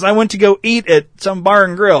COVID because I went to go eat at some bar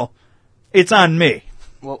and grill, it's on me.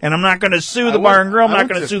 Well, And I'm not going to sue I the bar went- and grill. I'm I not went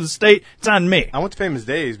going to to- sue the state. It's on me. I went to Famous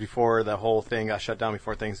Days before the whole thing got shut down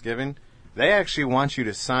before Thanksgiving. They actually want you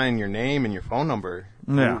to sign your name and your phone number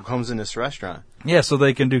Yeah. who comes in this restaurant. Yeah, so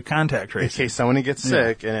they can do contact In tracing. case someone gets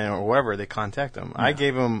sick and or whoever, they contact them. I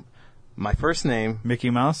gave them my first name. Mickey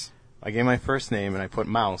Mouse? I gave my first name and I put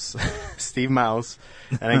Mouse, Steve Mouse,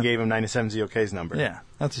 and I gave him 97ZOK's number. Yeah,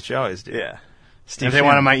 that's what you always do. Yeah. Steve If they Shannon.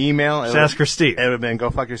 wanted my email, Just ask for Steve. it would have been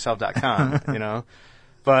gofuckyourself.com, you know?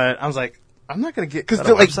 But I was like, I'm not going to get, because Is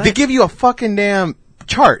that a like, website? they give you a fucking damn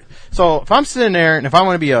chart. So if I'm sitting there and if I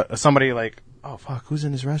want to be somebody like, oh fuck, who's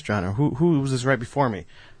in this restaurant or who was this right before me?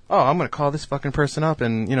 Oh, I'm going to call this fucking person up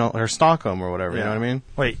and, you know, or stalk them or whatever, you know what I mean?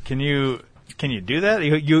 Wait, can you do that?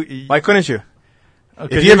 You Why couldn't you?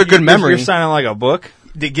 okay, if you have a good memory- you're signing like a book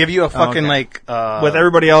They give you a fucking okay. like, with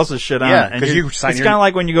everybody else's shit on yeah, it. And 'cause you're- you sign it's your- kind of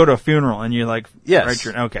like when you go to a funeral and you like yes. write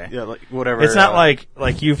your okay. Yeah, like whatever. It's not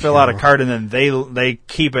like you fill out a card and then they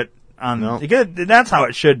keep it on. No. That's how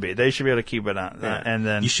it should be. They should be able to keep it on, and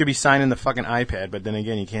then you should be signing the fucking iPad, but then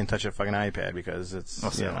again, you can't touch a fucking iPad because it's, so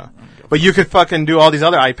you know. But you could fucking do all these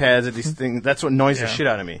other iPads at these things. That's what annoys the shit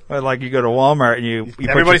out of me. But like you go to Walmart and you put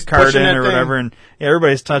your Everybody's card pushing in that or thing. whatever, and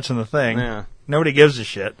everybody's touching the thing. Yeah. Nobody gives a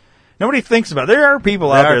shit. Nobody thinks about it. There are people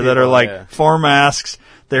There out are there that are people, like yeah. for masks.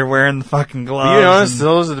 They're wearing the fucking gloves. You notice and-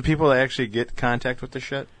 those are the people that actually get contact with the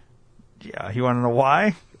shit yeah, you want to know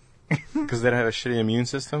why? because they don't have a shitty immune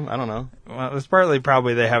system. I don't know. Well, it's partly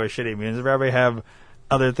probably they have a shitty immune. They probably have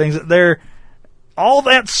other things. They're all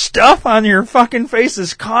that stuff on your fucking face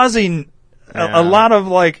is causing Yeah. a lot of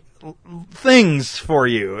like things for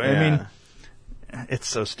you. I Yeah. mean, it's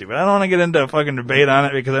so stupid. I don't want to get into a fucking debate on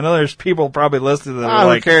it because I know there's people probably listening that are who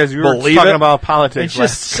like, cares? We were believe talking it. about politics. It's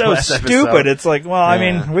just so last stupid. episode. It's like, well, I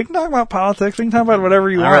Yeah. mean, we can talk about politics. We can talk about whatever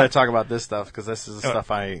you I'd rather want. talk about this stuff because this is the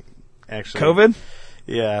stuff I actually COVID?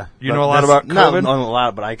 Yeah, You but know a lot this- about Not COVID? a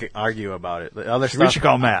lot, but I could argue about it. The other We stuff should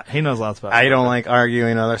call Matt. He knows lots about I it. don't like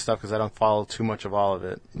arguing other stuff because I don't follow too much of all of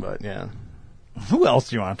it. But yeah, Who else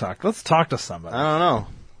do you want to talk to? Let's talk to somebody. I don't know.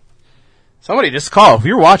 Somebody just call if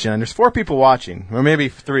you're watching, and there's 4 people watching, or maybe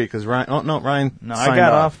 3 because Ryan. Oh no, Ryan. No, I signed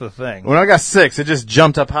got off the thing. When I got 6, it just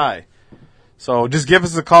jumped up high. So just give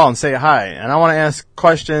us a call and say hi. And I want to ask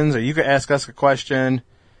questions, or you could ask us a question.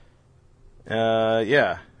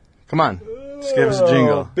 Yeah, come on, just give us a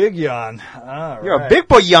jingle. Oh, big yawn. All You're right. a big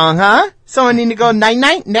boy, young, huh? Someone need to go night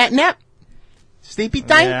night, nap nap, sleepy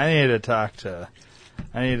time. Yeah, I need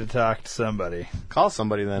to talk to somebody. Call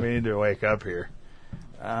somebody then. We need to wake up here.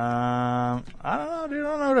 I don't know, dude. I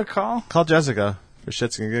don't know who to call. Call Jessica. For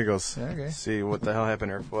shits and giggles. Okay. See what the hell happened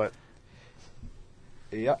to her foot.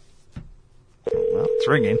 Yep. Well, it's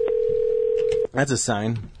ringing. That's a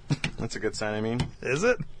sign. That's a good sign, I mean. Is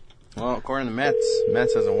it? Well, according to Matt's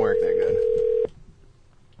doesn't work that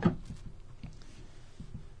good.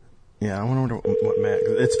 Yeah, I wonder what Matt...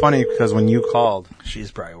 It's funny because when you called,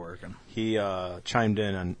 She's probably working. he chimed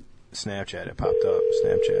in on Snapchat. It popped up,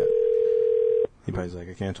 Snapchat. He probably's like,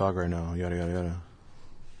 I can't talk right now, yada, yada, yada.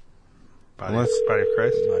 Body of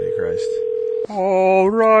Christ? Body of Christ.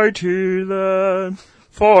 Alrighty then.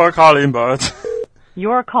 For calling birds.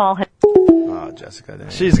 Your call has... Oh, Jessica. Dang.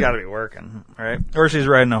 She's got to be working, right? Or she's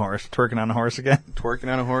riding a horse, twerking on a horse again.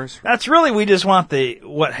 Twerking on a horse. That's really, we just want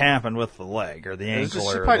what happened with the leg or the ankle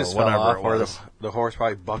She or probably just fell whatever off, it or was. the horse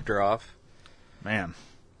probably bucked her off. Man,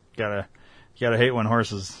 gotta hate when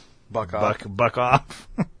horses Buck off. buck off.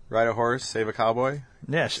 Ride a horse, save a cowboy.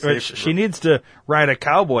 Yeah, she needs to ride a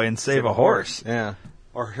cowboy and save a horse. Yeah.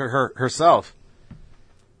 Or herself.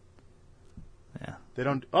 Yeah. They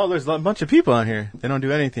don't. Oh, there's a bunch of people on here. They don't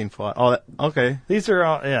do anything for. Oh, okay. These are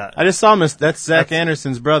all, yeah. I just saw him. That's Zach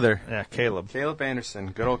Anderson's brother. Yeah, Caleb. Caleb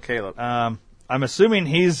Anderson. Good old Caleb. I'm assuming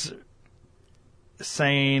he's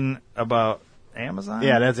saying about Amazon?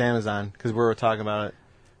 Yeah, that's Amazon, because we were talking about it.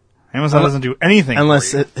 Amazon doesn't do anything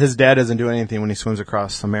Unless for you. his dad doesn't do anything when he swims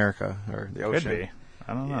across America or the ocean. Could be.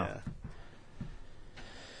 I don't know. Yeah.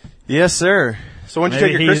 Yes, sir. So when did you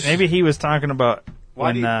take your Christmas? Maybe he was talking about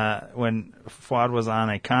Why do when Fuad was on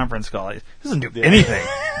a conference call. He doesn't do anything.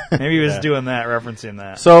 Maybe he was doing that, referencing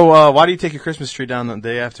that. So why do you take your Christmas tree down the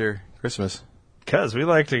day after Christmas? Because we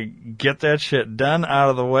like to get that shit done out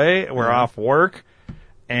of the way. We're off work.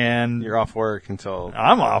 And you're off work until...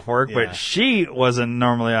 I'm off work, Yeah. but she wasn't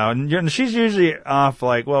normally out. And she's usually off,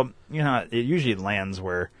 like, well, you know, it usually lands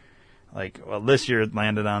where, like, well, this year it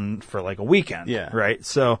landed on for, like, a weekend. Yeah. Right?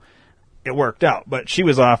 So it worked out. But she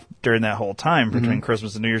was off during that whole time between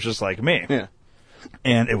Christmas and New Year's, just like me. Yeah.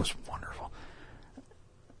 And it was wonderful.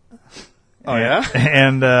 Oh, yeah?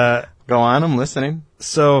 And Go on, I'm listening.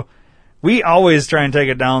 so we always try and take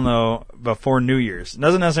it down, though, before New Year's. It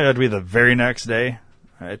doesn't necessarily have to be the very next day.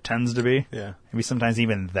 It tends to be. Yeah. Maybe sometimes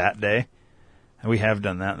even that day. And we have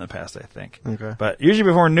done that in the past, I think. Okay. But usually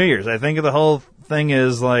before New Year's. I think the whole thing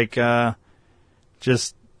is like,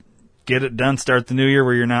 just get it done, start the new year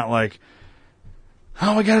where you're not like,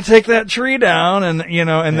 oh, we gotta take that tree down. And, you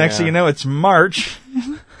know, and next thing you know, it's March.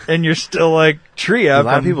 And you're still like, tree up. A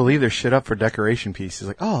lot of people leave their shit up for decoration pieces.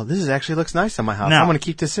 Like, oh, this actually looks nice on my house. Now, I'm going to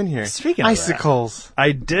keep this in here. speaking of Icicles.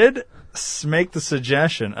 I did make the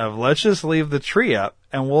suggestion of let's just leave the tree up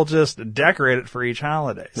and we'll just decorate it for each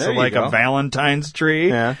holiday. There So you like go. a Valentine's tree,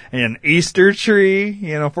 Yeah. an Easter tree,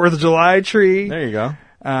 you know, 4th of July tree, There you go.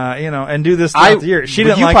 you know, and do this throughout the year. She but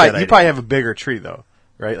didn't you like probably, that You idea. probably have a bigger tree, though,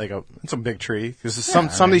 right? Like it's a big tree. Because some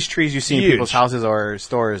of these trees you see in huge. people's houses or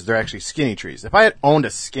stores, they're actually skinny trees. If I had owned a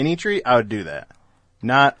skinny tree, I would do that.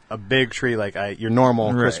 Not a big tree like your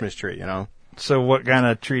normal Right. Christmas tree, you know? So what kind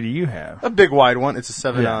of tree do you have? A big wide one. It's a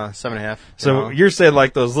 7 Yeah. 7.5. So you're saying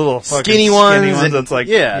like those little fucking skinny ones. and- that's like,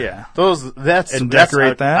 yeah. Those, that's, And that's-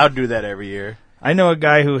 decorate that? I'd do that every year. I know a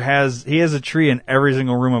guy who has a tree in every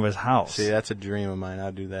single room of his house. See, that's a dream of mine.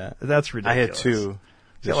 I'd do that. That's I ridiculous. had two.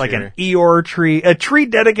 He's got like an Eeyore tree, a tree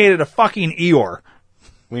dedicated to fucking Eeyore.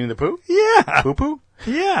 Winnie the Pooh? Yeah. Poo Poo?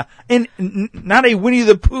 Yeah, and not a Winnie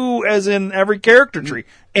the Pooh as in every character tree,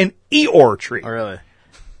 an Eeyore tree. Oh, really?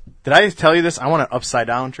 Did I tell you this? I want an upside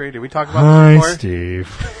down tree. Did we talk about this before?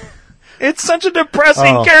 Steve. It's such a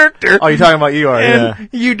depressing Oh. character. Oh, you're talking about Eeyore, and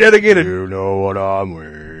you dedicated. You know what I'm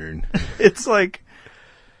wearing. It's like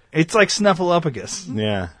Snuffleupagus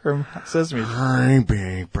Yeah. from Sesame Street. Hi,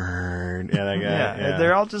 Big Bird. Yeah, that guy. Yeah,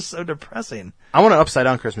 they're all just so depressing. I want an upside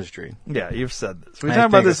down Christmas tree. Yeah, you've said this. We I talked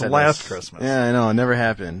about think I this said last this. Christmas. Yeah, I know. It never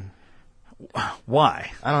happened.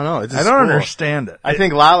 Why? I don't know. It's I just don't cool. understand it. I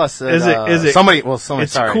think Lala said. Is it somebody?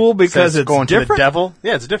 it's sorry, cool because says it's going to different? the devil.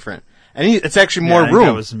 Yeah, it's different, and it's actually Yeah, more I think room.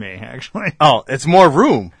 That was me, actually. Oh, it's more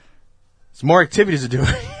room. It's more activities to do in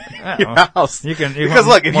your well, house. you because want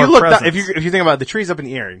look, if more you look down, presents. if you think about it, the tree's up in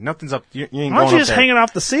the air, nothing's up. You ain't Why don't going you up just there. hang it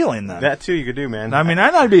off the ceiling then? That too, you could do, man. I mean,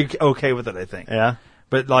 I'd be okay with it, I think. yeah,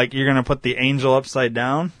 But, like, you're going to put the angel upside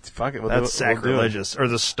down? fuck it. That's sacrilegious. Or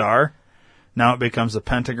the star. Now it becomes a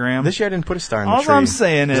pentagram. This year I didn't put a star in All the tree. I'm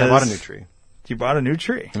saying 'cause is... I bought a new tree. You bought a new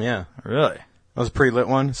tree? Yeah, Really? that was a pretty lit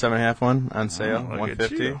one, 7.5 one on sale, Oh, look at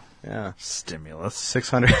 $150. you. Yeah, Stimulus.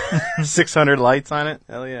 600 lights on it.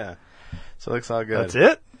 Hell yeah! So it looks all good. That's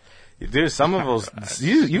it? Dude, some of those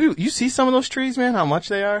you see some of those trees, man. How much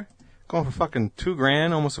they are? Going for fucking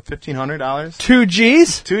 $2,000, almost $1,500. 2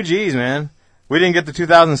 G's? $2,000, man. We didn't get the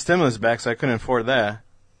 2000 stimulus back, so I couldn't afford that.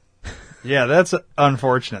 Yeah, that's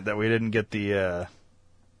unfortunate that we didn't get the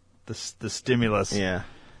stimulus Yeah.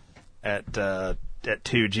 at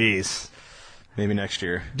 2Gs. Maybe next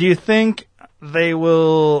year. Do you think they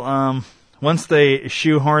will, once they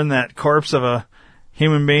shoehorn that corpse of a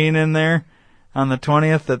human being in there on the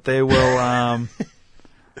 20th, that they will,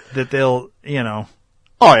 that they'll,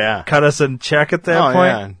 Oh, yeah. cut us a check at that point?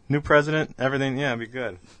 Yeah. New president, everything. Yeah, it'd be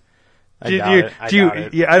good. I Do doubt you- it. I do you- doubt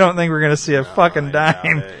it. Yeah, I don't think we're going to see a fucking I doubt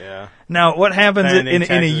dime. it, yeah. Now, what happens And in a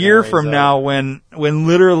taxes year are from raised now up. when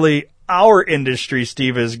literally our industry,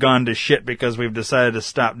 Steve, has gone to shit because we've decided to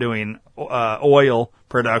stop doing oil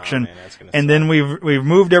production, Oh, man, that's gonna and suck. then we've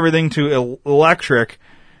moved everything to electric,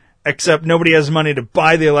 except nobody has money to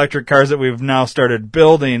buy the electric cars that we've now started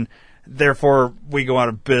building. Therefore, we go out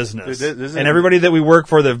of business. This is- And everybody that we work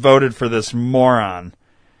for that voted for this moron,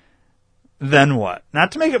 then what?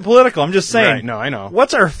 Not to make it political, I'm just saying. Right, no, I know.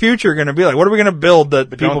 What's our future going to be like? What are we going to build that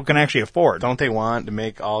people don't- can actually afford? Don't they want to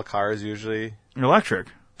make all cars usually Electric.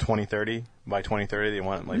 2030? By 2030, they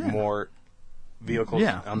want like more vehicles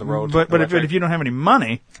Yeah. on the road. But electric? if you don't have any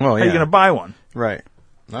money, Well, how are you yeah. going to buy one? Right.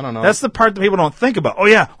 I don't know. That's the part that people don't think about. Oh,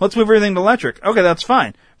 yeah, let's move everything to electric. Okay, that's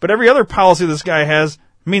fine. But every other policy this guy has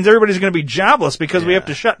means everybody's going to be jobless because we Yeah. have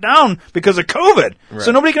to shut down because of COVID. Right.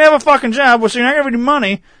 So nobody can have a fucking job, so you're not going to have any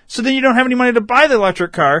money. So then you don't have any money to buy the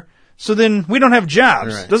electric car. So then we don't have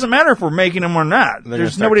jobs. Right. Doesn't matter if we're making them or not. They're gonna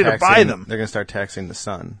There's start nobody to buy taxing- them. They're going to start taxing the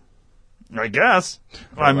sun. I guess.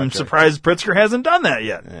 I'm electric. surprised Pritzker hasn't done that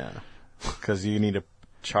yet. Yeah. Because you need to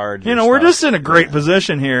charge. You your know, we're stuff. just in a great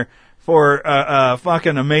position here for a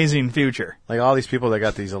fucking amazing future. Like all these people that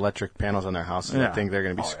got these electric panels on their houses, Yeah. I think they're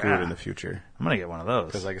going to be Oh, screwed yeah. in the future. I'm going to get one of those.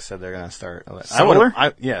 Because, like I said, they're going to start. Solar?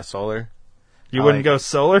 Yeah, solar. You I wouldn't like- go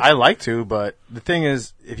solar? I like to, but the thing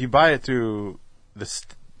is, if you buy it through this,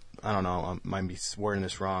 I don't know, I might be wording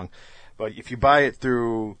this wrong, but if you buy it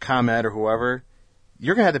through ComEd or whoever,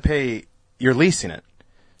 you're going to have to pay, you're leasing it.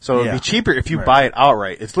 So it'd Yeah. be cheaper if you Right. buy it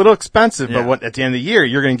outright. It's a little expensive, Yeah. but at the end of the year,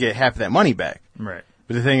 you're going to get half of that money back. Right.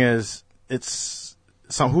 But the thing is, who's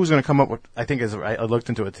going to come up with, I looked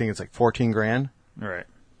into it, I think it's like 14 grand, Right.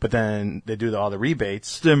 but then they do all the rebates.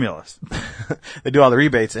 Stimulus. They do all the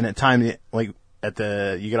rebates, and at time, you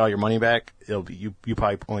get all your money back, it'll be, you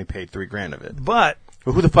probably only paid 3 grand of it. But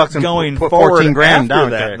But who the fuck's gonna going put forward 14 grand after down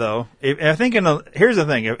that, there? though, I think here's the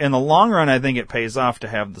thing. In the long run, I think it pays off to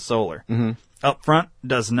have the solar. Mm-hmm. Up front,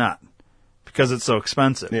 does not. Because it's so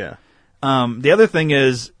expensive. Yeah. The other thing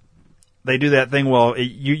is, they do that thing. Well,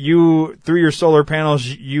 you through your solar panels,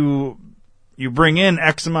 you bring in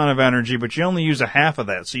X amount of energy, but you only use a half of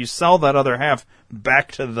that. So you sell that other half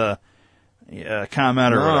back to the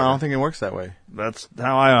ComEd or No, whatever. I don't think it works that way. That's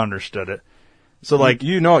how I understood it. So like,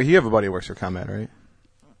 you have a buddy who works for ComEd, right?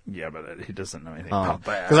 yeah, but he doesn't know anything about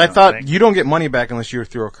that. Because I don't thought think. you don't get money back unless you're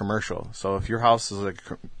through a commercial. So if your house is a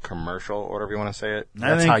commercial, or whatever you want to say it,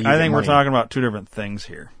 that's how you I get think we're money. talking about two different things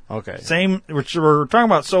here. Okay. Same, which we're talking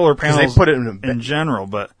about solar 'Cause panels they put it in general,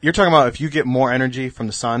 but You're talking about if you get more energy from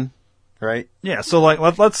the sun, right? yeah. So like,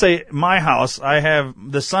 let's say my house,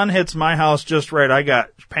 the sun hits my house just right. I got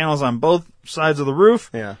panels on both sides of the roof.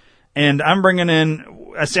 Yeah. And I'm bringing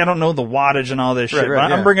in, I say I don't know the wattage and all this Right, shit, right,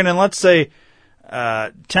 but I'm yeah. bringing in, let's say,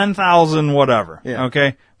 10,000 whatever. Yeah.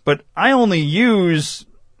 Okay. But I only use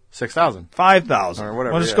 6,000. 5,000. Or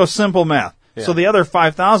whatever, We'll just yeah. go simple math. Yeah. So the other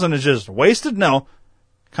 5,000 is just wasted? No.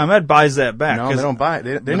 ComEd buys that back. No, 'cause they don't buy it.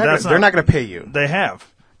 They're But not. that's They're not going to pay you. They have.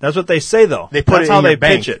 That's what they say, though. They put That's it how in they your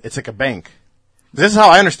bank. pitch it. It's like a bank. This is how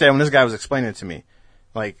I understand when this guy was explaining it to me.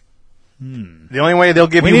 Like, the only way they'll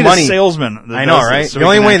give We you need money. a salesman. That I know, does this right? so The we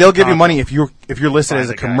only can way they'll actually give you talk money to him. if you're listed Find as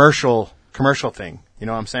a the guy. commercial thing. You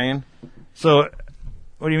know what I'm saying? So,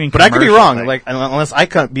 what do you mean? But I could be commercial wrong. thing? Like, unless I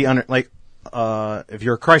couldn't be under like, if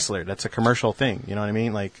you're a Chrysler, that's a commercial thing. You know what I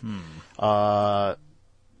mean? Like,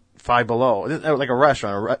 Five Below, like a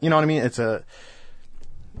restaurant. You know what I mean? Isn't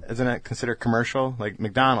that considered commercial? Like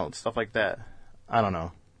McDonald's, stuff like that. I don't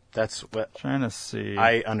know. That's what Trying to see.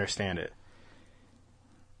 I understand it.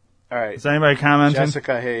 All right. Is anybody commenting?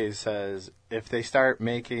 Jessica Hayes says, if they start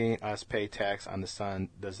making us pay tax on the sun,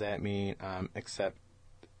 does that mean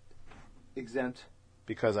exempt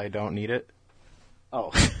because I don't need it?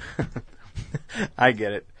 Oh. I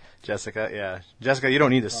get it, Jessica. Yeah. Jessica, you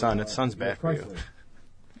don't need the sun. The sun's bad for you.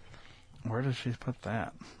 Where did she put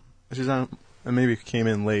that? She's on, maybe it came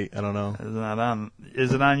in late. I don't know.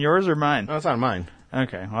 Is it on yours or mine? No, it's on mine.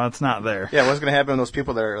 Okay, well, it's not there. Yeah, what's going to happen to those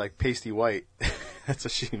people that are like pasty white? That's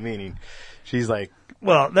what she's meaning. She's like,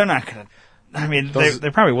 Well, they're not going to. I mean, Those- they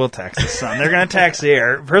probably will tax the sun. They're going to tax the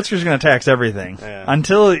air. Pritzker's going to tax everything. Yeah.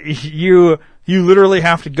 Until you literally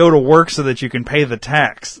have to go to work so that you can pay the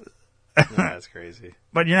tax. That's crazy.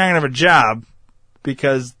 But you're not going to have a job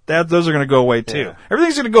because those are going to go away too. Yeah.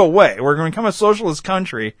 Everything's going to go away. We're going to become a socialist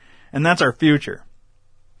country, and that's our future.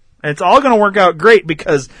 And it's all going to work out great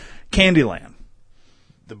because Candyland,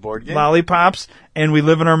 The board game? lollipops, and we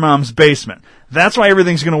live in our mom's basement. That's why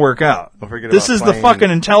everything's going to work out. Don't forget This about is the playing-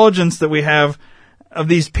 fucking intelligence that we have of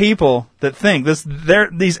these people that think they're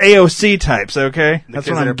these AOC types, okay? The That's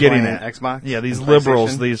kids what that I'm are getting playing at. Xbox Yeah, these and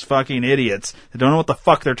liberals, PlayStation? these fucking idiots that don't know what the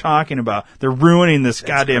fuck they're talking about. They're ruining this That's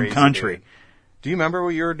goddamn crazy, country. dude. Do you remember what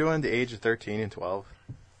you were doing at the age of 13 and 12?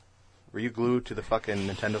 Were you glued to the fucking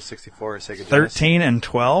Nintendo 64 or Sega Genesis? 13 and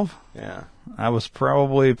 12? Yeah. I was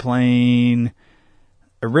probably playing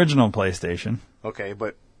original PlayStation. Okay,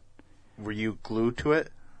 but were you glued to it?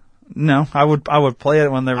 No, I would play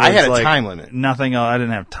it when there was I had a like time limit. nothing else. I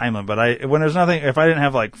didn't have time limit, but when there's nothing, if I didn't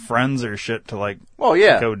have like friends or shit to like Well,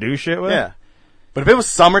 yeah. go do shit with, Yeah. But if it was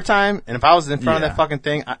summertime and if I was in front Yeah. of that fucking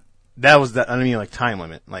thing, that was I mean, like time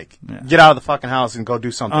limit. Like, Yeah. get out of the fucking house and go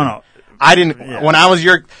do something. Oh, no. I didn't, Yeah. when I was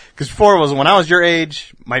because before it was when I was your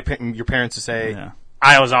age, your parents would say, Yeah.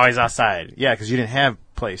 I was always outside. Yeah, because you didn't have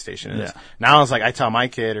PlayStation. Yeah. Now it's like I tell my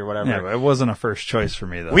kid or whatever. Yeah, but it wasn't a first choice for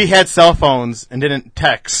me though. We had cell phones and didn't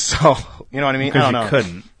text, so you know what I mean. I because don't you know.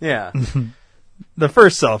 couldn't. Yeah, The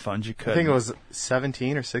first cell phones you could. I think it was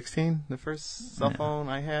 17 or 16. The first cell phone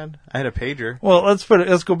I had a pager. Well, let's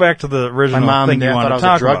go back to the My original mom thing and you dad want thought to I was a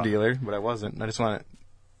talk drug about. dealer, but I wasn't. I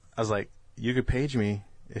was like, you could page me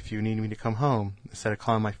if you need me to come home instead of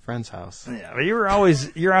calling my friend's house. Yeah, but you're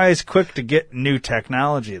always quick to get new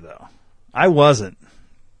technology though. I wasn't.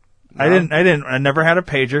 No? I never had a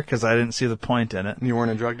pager because I didn't see the point in it. You weren't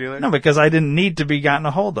a drug dealer? No, because I didn't need to be gotten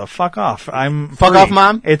a hold of. Fuck off. I'm Fuck free. off,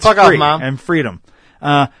 Mom. It's Fuck off, free. Mom. And freedom.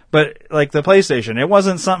 But like the PlayStation, it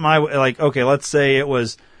wasn't something like. Okay, let's say it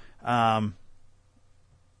was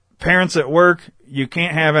parents at work. You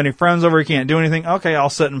can't have any friends over. You can't do anything. Okay, I'll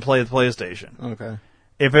sit and play the PlayStation. Okay.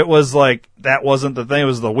 If it was like that wasn't the thing, it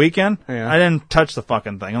was the weekend. Yeah. I didn't touch the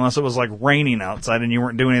fucking thing unless it was like raining outside and you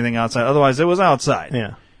weren't doing anything outside. Otherwise, it was outside.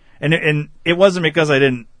 Yeah. And it wasn't because I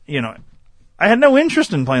didn't, I had no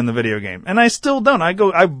interest in playing the video game, and I still don't. I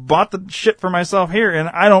bought the shit for myself here, and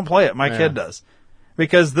I don't play it. My kid does,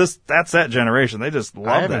 because that's that generation. They just love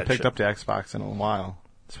that. I haven't picked shit. up the Xbox in a while,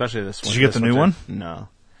 especially this one. Did you get the new one? No.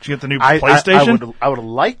 Did you get the new PlayStation? I would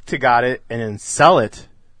like to got it and then sell it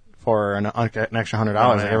for an extra $100 yeah.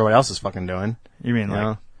 like everybody else is fucking doing. You mean You like know?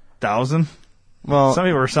 1,000? Well, Some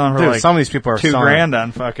people are selling for dude, like some of these people are selling $2,000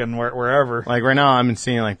 on fucking wherever. Like right now, I've been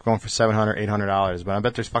seeing like going for $700, $800, but I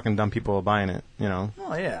bet there's fucking dumb people buying it. You know.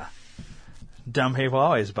 Oh yeah, dumb people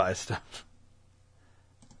always buy stuff.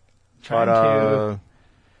 But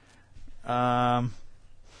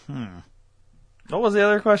What was the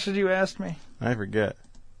other question you asked me? I forget.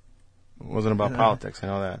 It wasn't about politics. I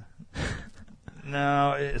know that.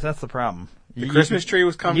 No, that's the problem. The Christmas tree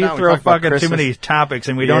was coming You down. We throw talked about fucking too Christmas. many topics,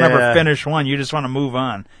 and we don't ever Yeah. finish one. You just want to move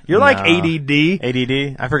on. You're like No. ADD.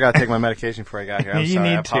 ADD. I forgot to take my medication before I got here. I'm You sorry.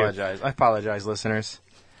 I need to. apologize. I apologize, listeners.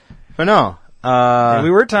 But no. We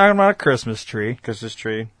were talking about a Christmas tree. Christmas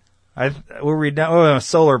tree. Were we down? Oh,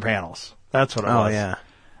 solar panels. That's what it Oh was. yeah.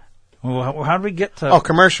 Well, how did we get to? Oh,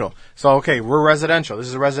 commercial. So, okay, we're residential. This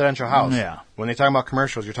is a residential house. Yeah. When they talk about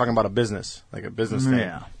commercials, you're talking about a business, like a business thing.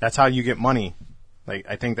 Yeah. That's how you get money. Like,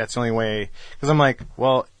 I think that's the only way. Because I'm like,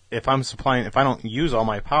 well, if I don't use all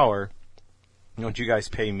my power, don't you guys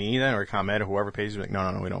pay me then, or ComEd, or whoever pays you? Like,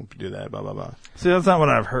 no, we don't do that. Blah blah blah. See, that's not what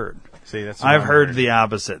I've heard. See, that's. I've heard the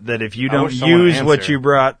opposite. That if you I don't wish someone would use what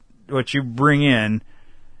answer. you bring in,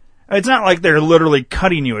 it's not like they're literally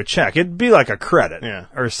cutting you a check. It'd be like a credit Yeah.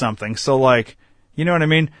 or something. So like, you know what I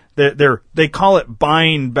mean? They call it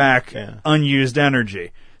buying back Yeah. unused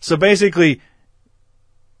energy. So basically,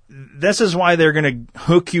 this is why they're going to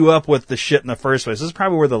hook you up with the shit in the first place. This is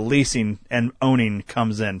probably where the leasing and owning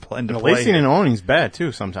comes into And play. leasing and owning is bad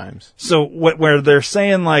too sometimes. So where they're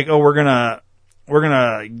saying like, oh, we're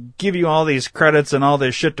gonna give you all these credits and all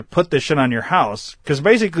this shit to put this shit on your house, because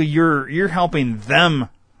basically you're helping them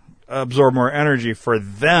absorb more energy for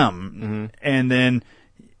them, and then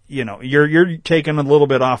you're taking a little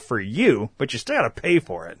bit off for you, but you still got to pay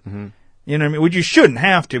for it. You know what I mean? Which you shouldn't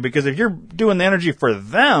have to, because if you're doing the energy for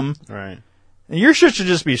them, Right. your shit should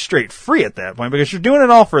just be straight free at that point, because you're doing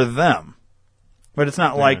it all for them. But it's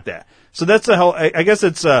not like that. So that's the whole. I guess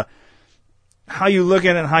it's how you look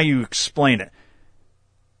at it and how you explain it.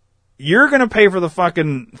 You're going to pay for the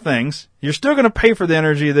fucking things. You're still going to pay for the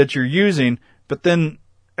energy that you're using, but then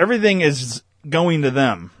everything is going to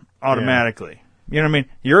them automatically. You know what I mean?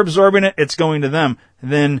 You're absorbing it, it's going to them.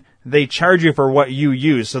 Then they charge you for what you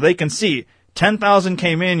use. So they can see 10,000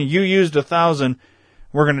 came in, you used 1,000.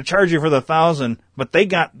 we're going to charge you for the 1,000, but they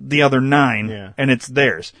got the other 9, Yeah. and it's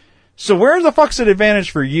theirs. So where the fuck's the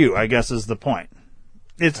advantage for you, I guess is the point.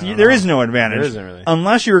 There is no advantage. There isn't really.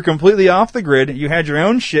 Unless you were completely off the grid, you had your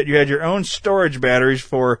own shit, you had your own storage batteries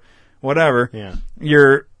for whatever. Yeah.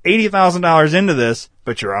 You're $80,000 into this,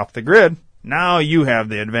 but you're off the grid. Now you have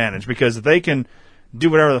the advantage because if they can do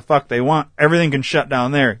whatever the fuck they want, everything can shut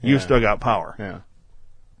down there. You've Yeah. still got power. Yeah.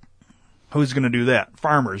 Who's going to do that?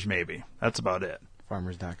 Farmers, maybe. That's about it.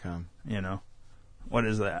 Farmers.com. You know? What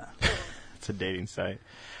is that? It's a dating site.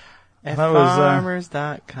 That was,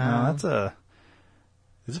 Farmers.com. No, that's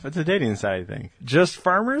It's a dating site, I think. just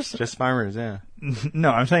farmers? Just farmers, yeah.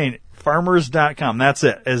 No, I'm saying farmers.com. That's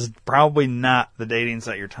it. Is probably not the dating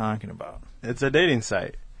site you're talking about. It's a dating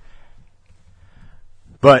site.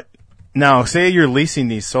 But now, say you're leasing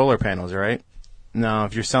these solar panels, right? Now,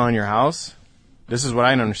 if you're selling your house, this is what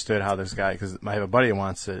I understood how this guy, because I have a buddy who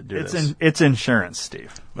wants to do this. It's insurance,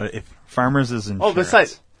 Steve. But if Farmers is insurance. the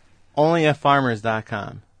site only at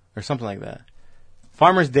farmers.com or something like that.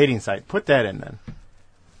 Farmers dating site. Put that in then.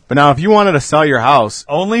 But now, if you wanted to sell your house,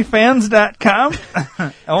 Onlyfans.com?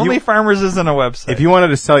 Only Farmers isn't a website. if you wanted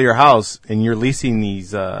to sell your house and you're leasing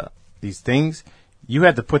these things, you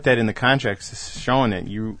had to put that in the contracts showing that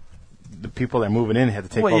the people that are moving in had to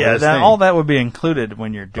take well, over yeah, this thing. all that would be included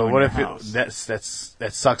when you're But doing what your if house.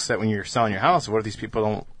 that sucks that when you're selling your house, what if these people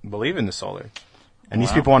don't believe in the solar? And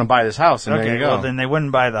these people want to buy this house, and there Okay, you go. well, then they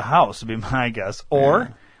wouldn't buy the house, would be my guess.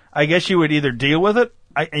 Or, I guess you would either deal with it,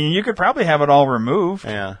 and you could probably have it all removed.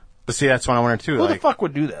 Yeah. But see, that's what I wonder too. Who the Like, fuck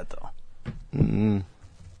would do that, though?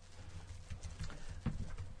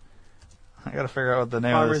 I gotta figure out what the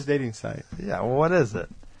name Farmers of dating site. this. Yeah, well, what is it?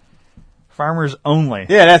 Farmers Only.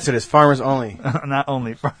 Yeah, that's it. It's farmers only. Not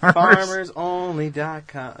Only Farmers.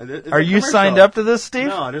 FarmersOnly.com. Are you signed up to this, Steve?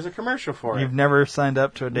 No, there's a commercial for You've it. never signed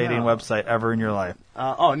up to a dating No. website ever in your life.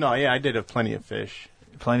 Oh no, yeah, I did a Plenty of Fish.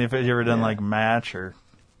 Plenty of it. You ever done Yeah. like Match or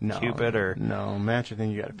No, Cupid or no Match? I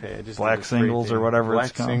think you got to pay. I just Black did the free Singles or thing. whatever Black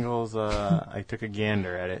it's called. Singles. I took a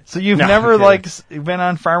gander at it. So you've No, never I'm kidding. been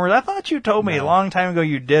on Farmers? I thought you told me a No. long time ago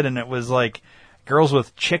you did, and it was like girls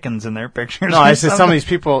with chickens in their pictures. No, or I said some something. of these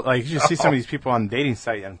people, like, you just see some of these people on dating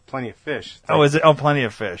site on Plenty of Fish. It's Oh, like, is it? Oh, Plenty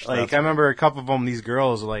of Fish. like, That's- I remember a couple of them, these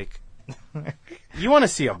girls, like, you want to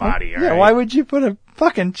see a body, all yeah. right? Why would you put a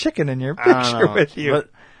fucking chicken in your I don't picture know. with you?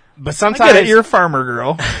 But I sometimes, get it, you're a farmer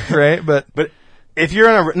girl, right? But if you're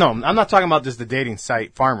in no, I'm not talking about just the dating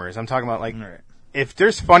site farmers. I'm talking about, like, Right. if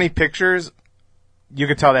there's funny pictures, you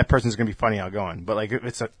could tell that person's going to be funny outgoing. But, like, if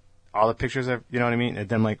it's all the pictures of, you know what I mean? And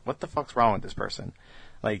then, like, what the fuck's wrong with this person?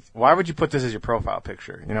 Like, why would you put this as your profile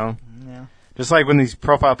picture, you know? Yeah. Just like when these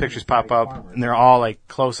profile pictures pop up and they're all like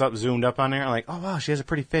close up, zoomed up on there, like, oh wow, she has a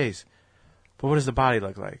pretty face. But what does the body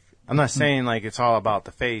look like? I'm not saying like it's all about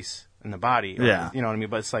the face and the body. Or, Yeah. You know what I mean?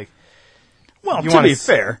 But it's like, Well, you to wanna be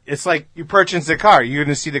fair, it's like you purchase a car. You're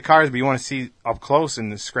going to see the cars, but you want to see up close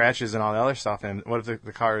and the scratches and all the other stuff. And what if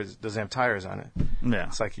the car doesn't have tires on it? yeah.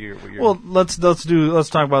 It's like you're Well, let's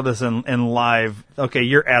talk about this in live. Okay,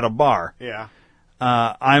 you're at a bar. yeah.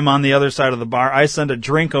 I'm on the other side of the bar. I send a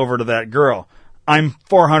drink over to that girl. I'm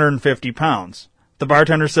 450 pounds. The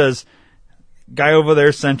bartender says, guy over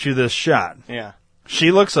there sent you this shot. Yeah.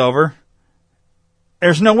 She looks over.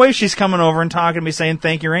 There's no way she's coming over and talking to me saying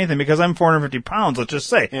thank you or anything because I'm 450 pounds, let's just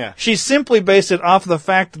say. Yeah. She simply based it off the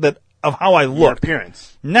fact of how I Your look.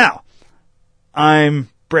 appearance. Now, I'm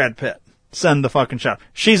Brad Pitt. Send the fucking shot.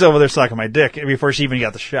 She's over there sucking my dick before she even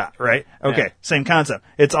got the shot, right? Okay, Yeah. same concept.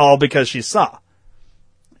 It's all because she saw.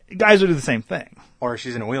 Guys would do the same thing, Or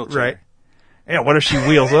she's in a wheelchair. right? Yeah, what if she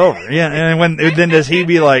wheels over? Yeah, and then does he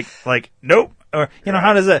be like, nope? Or,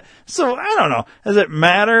 how does that? So, I don't know. Does it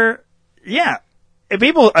matter? Yeah. If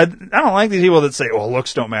people, I don't like these people that say, well,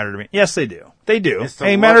 looks don't matter to me. Yes, they do. They do. It's the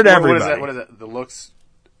They look- matter to what everybody. What is that? The looks,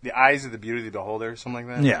 the eyes of the beauty of the beholder, something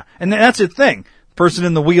like that? Yeah, and that's the thing. Person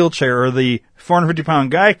in the wheelchair or the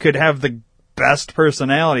 450-pound guy could have the best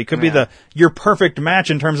personality. Could be your perfect match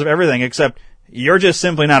in terms of everything, except you're just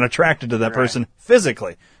simply not attracted to that person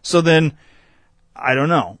physically. So then, I don't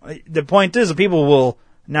know. The point is that people will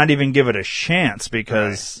not even give it a chance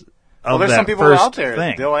because Well, of there's that some people first out there.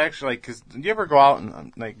 thing. They'll actually, because do you ever go out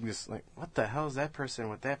and just like, what the hell is that person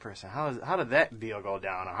with that person? How did that deal go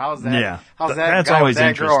down? Or how's that? Yeah. How's that That's guy always with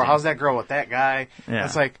that girl? Or interesting. how's that girl with that guy? Yeah.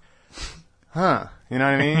 It's like, huh? You know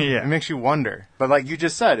what I mean? Yeah. It makes you wonder. But like you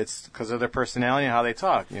just said, it's because of their personality and how they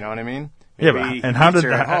talk. You know what I mean? Yeah, Maybe but, and how did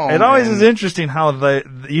you're at home it always and is interesting how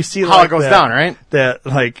you see how like it goes that, down, right? That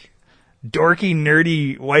like dorky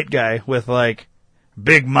nerdy white guy with like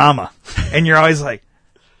big mama, and you're always like,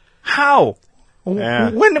 how? Yeah.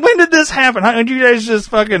 When did this happen? How did you guys just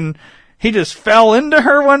fucking he just fell into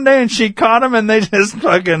her one day and she caught him and they just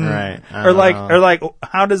fucking Right. or like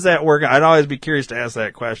how does that work? I'd always be curious to ask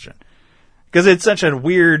that question because it's such a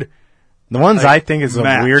weird. The ones Like, I think is the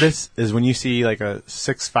match. weirdest is when you see like a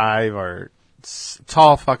 6'5" or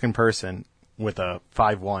tall fucking person with a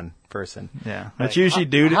 5'1" person. Yeah, Like, that's usually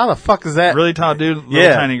dude. How the fuck is that? Really tall dude, little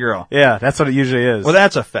Yeah. tiny girl. Yeah, that's what it usually is. Well,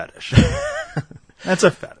 that's a fetish. That's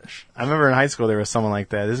a fetish. I remember in high school there was someone like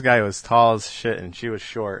that. This guy was tall as shit and she was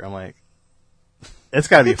short. I'm like, it's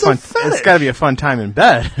gotta be It's a fun. fetish. It's gotta be a fun time in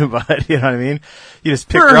bed, but you know what I mean. You just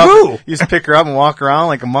pick For her up. who? You just pick her up and walk around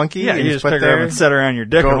like a monkey. Yeah, and you just put pick her there, up and set her on your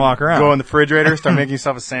dick go, and walk around. Go in the refrigerator, start making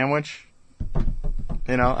yourself a sandwich.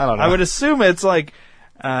 You know, I don't know. I would assume it's like,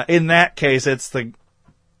 in that case, I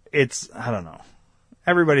don't know.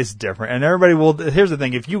 Everybody's different, and everybody will. Here's the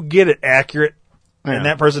thing: if you get it accurate, Yeah. and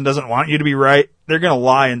that person doesn't want you to be right, they're gonna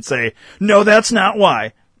lie and say, "No, that's not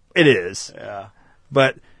why." It is. Yeah.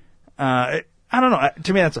 But I don't know.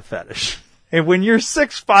 To me, that's a fetish. And when you're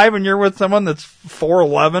 6'5" and you're with someone that's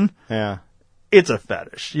 4'11", Yeah. it's a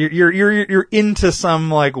fetish. You're into some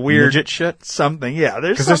like weird Midget shit. something. Yeah,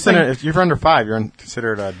 there's Because something. if you're under 5, you're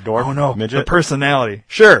considered a dwarf. Oh no, midget. the personality.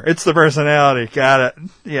 Sure, it's the personality. Got it.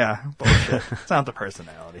 Yeah, bullshit. It's not the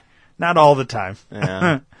personality. Not all the time.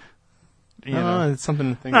 Yeah. You know, It's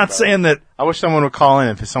something to think not about. saying that. I wish someone would call in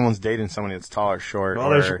if someone's dating someone that's tall or short.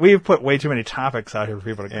 Well, or, we've put way too many topics out here for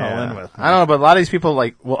people to call yeah. in with. I don't know, but a lot of these people,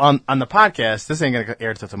 like, well, on the podcast, this ain't going to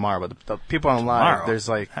air till tomorrow, but the people on live, Tomorrow? there's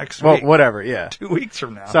like, Next well, week. whatever, yeah. 2 weeks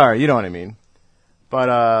from now. Sorry, you know what I mean.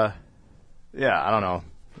 But, yeah, I don't know.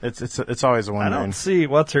 It's always a I wondering. don't see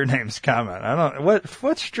what's her name's comment. I don't.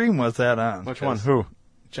 What stream was that on? Which one? Who?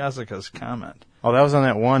 Jessica's comment. Oh, that was on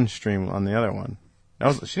that one stream on the other one.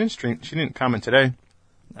 She didn't comment today.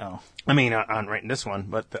 Oh. I mean, on right in this one,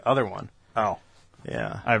 but the other one. Oh.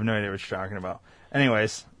 Yeah. I have no idea what you're talking about.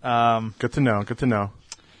 Anyways, Good to know. Good to know.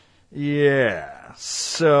 yeah.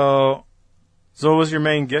 So, So what was your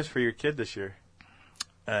main gift for your kid this year?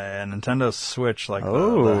 a Nintendo Switch, like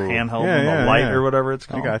Oh. the handheld, Yeah, and the yeah, light yeah. or whatever it's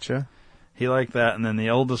I called. gotcha. He liked that, and then the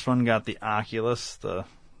oldest one got the Oculus, the Have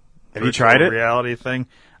you virtual tried it? reality thing.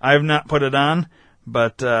 I have not put it on,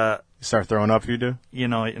 but You start throwing up, you do?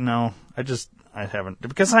 no, I haven't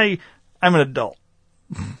because I'm an adult.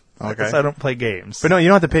 Okay. So I don't play games. But no, you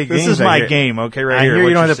don't have to play games. This is I my hear. game, okay, right I here. hear what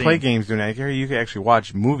you don't you're have to play seeing. games doing that. I hear you can actually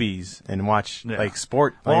watch movies and watch Yeah. like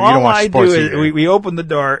sport. Well, you don't all watch I do sports is either. we open the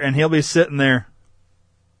door and he'll be sitting there,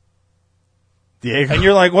 Diego. and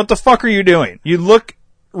you're like, "What the fuck are you doing? You look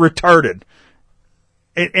retarded."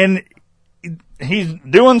 And he's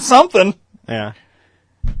doing something. Yeah.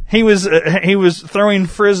 He was throwing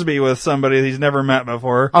frisbee with somebody he's never met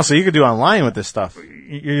before. Oh, so you could do online with this stuff.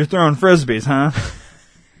 You're throwing frisbees, huh?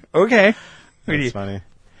 Okay. That's funny.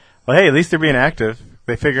 Well, hey, at least they're being active.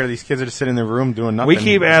 They figure these kids are just sitting in their room doing nothing. We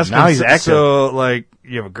keep asking. Now he's active. So, like,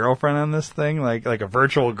 you have a girlfriend on this thing, like a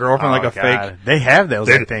virtual girlfriend, like a God. fake. They have those.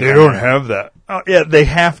 I think, They on don't there. have that. Oh, yeah, they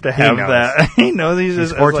have to have knows. that. He knows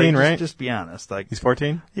he's 14, like, right? Just be honest. Like, He's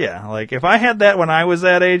 14. yeah, like if I had that when I was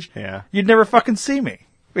that age, Yeah. you'd never fucking see me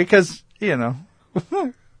because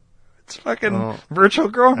it's fucking Well, virtual I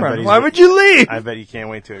bet girlfriend. he's- Why would you leave? I bet you can't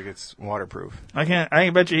wait till it gets waterproof. I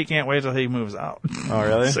bet you he can't wait till he moves out. Oh,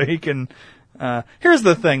 really? So he can. Here's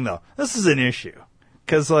the thing, though. This is an issue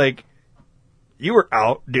because, like, you were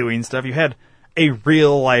out doing stuff. You had a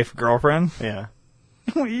real life girlfriend. Yeah.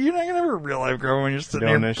 You're not gonna have a real life girlfriend when you're sitting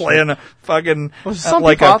Doing here this playing a fucking some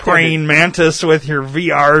like people a out there praying mantis with your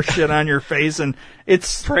VR shit on your face, and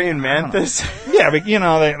it's Praying mantis. yeah, but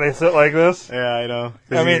they sit like this. Yeah, I know.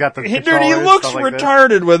 'Cause I he's mean, got the dude, he controllers, looks stuff like that.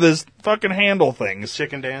 retarded with his fucking handle things.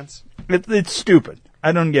 Chicken dance. It's stupid.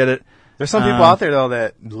 I don't get it. There's some people out there though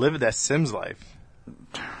that live that Sims life.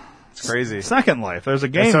 It's crazy. Second Life. There's a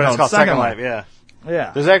game That's what it's called called, Second Life. Yeah.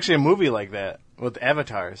 Yeah. There's actually a movie like that with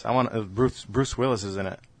avatars. I want Bruce Willis is in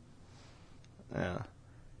it. Yeah.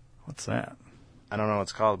 What's that? I don't know what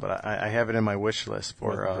it's called, but I have it in my wish list for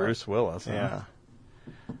With Bruce Willis. Huh? Yeah.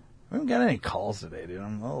 We haven't got any calls today, dude.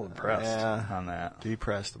 I'm a little depressed Yeah. on that.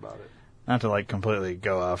 Depressed about it. Not to like completely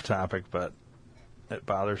go off topic, but it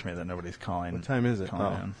bothers me that nobody's calling. What time is it?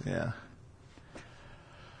 calling in. Yeah.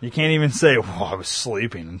 You can't even say, "Well, I was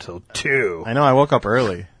sleeping until 2." I know. I woke up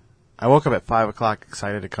early. I woke up at 5 o'clock,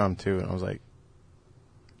 excited to come too, and I was like,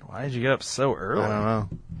 Why did you get up so early? I don't know.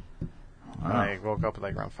 Wow. I woke up at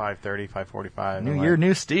like around 5:30, 5:45. New I'm year, like,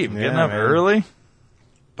 new Steve. Yeah, Getting up man. early?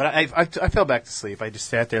 But I fell back to sleep. I just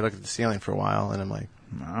sat there, looked at the ceiling for a while, and I'm like,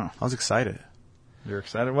 Wow. I was excited. You're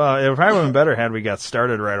excited? Well, it probably would have been better had we got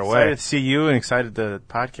started right away. Excited to see you and excited to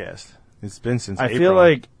podcast. It's been since I April. feel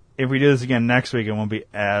like if we do this again next week, it won't be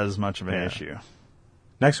as much of an Yeah. issue.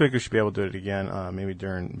 Next week we should be able to do it again, maybe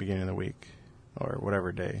during the beginning of the week or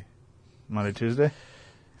whatever day. Monday, Tuesday?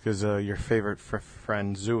 Because your favorite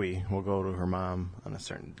friend, Zooey, will go to her mom on a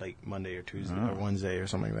certain, like, Monday or Tuesday or Wednesday or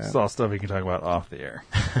something like that. It's all stuff you can talk about off the air.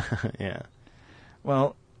 Yeah.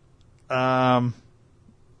 Well,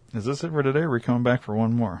 is this it for today, or are we coming back for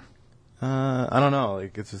one more? I don't know.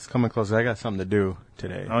 Like, it's coming close. I got something to do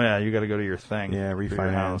today. Oh, yeah, you got to go to your thing. Yeah, for your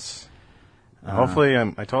refinance. house. Hopefully,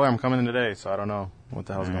 I told her I'm coming in today, so I don't know what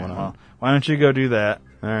the hell's going on. Well, why don't you go do that?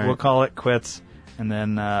 All right. We'll call it quits, and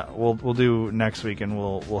then we'll do next week, and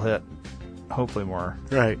we'll hit hopefully more.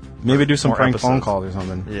 Right. Maybe do some more prank phone episodes. calls or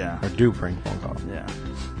something. Yeah. Or do prank phone calls. Yeah.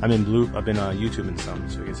 I've been YouTubing some,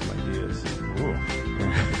 so we get some ideas. Ooh.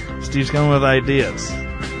 Steve's coming with ideas. All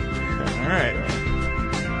right.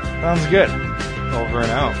 Sounds good. Over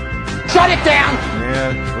and out. Shut it down!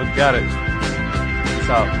 Yeah, we got it. Peace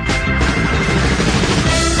out.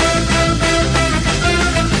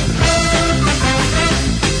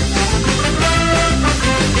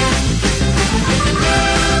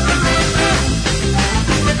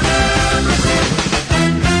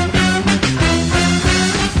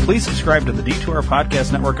 Please subscribe to the D2R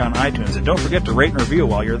Podcast Network on iTunes, and don't forget to rate and review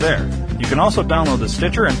while you're there. You can also download the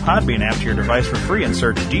Stitcher and Podbean app to your device for free and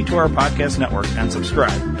search D2R Podcast Network and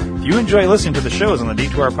subscribe. If you enjoy listening to the shows on the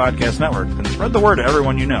D2R Podcast Network, then spread the word to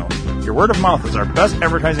everyone you know. Your word of mouth is our best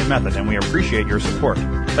advertising method, and we appreciate your support.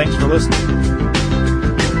 Thanks for listening.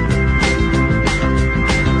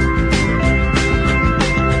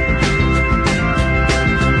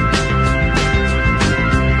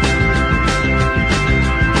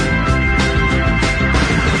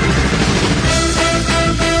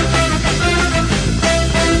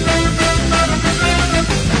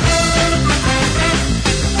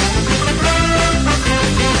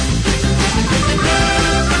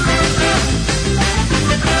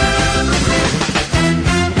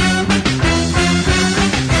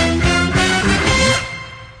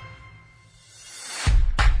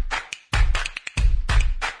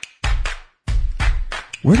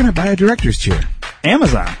 Where can I buy a director's chair?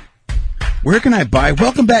 Amazon. Where can I buy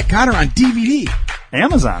Welcome Back, Kotter on DVD?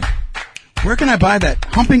 Amazon. Where can I buy that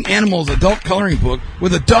Humping Animals adult coloring book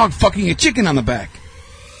with a dog fucking a chicken on the back?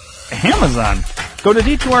 Amazon. Go to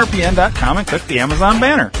D2RPN.com and click the Amazon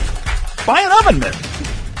banner. Buy an oven mitt.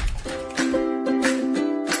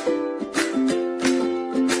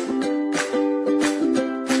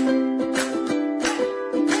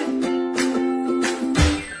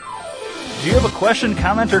 Do you have a question,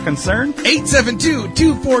 comment, or concern?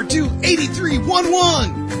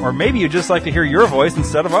 872-242-8311. Or maybe you'd just like to hear your voice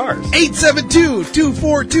instead of ours.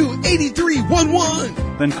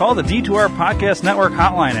 872-242-8311. Then call the D2R Podcast Network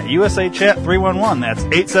hotline at USA Chat 311. That's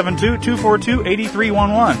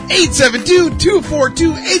 872-242-8311.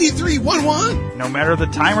 872-242-8311. No matter the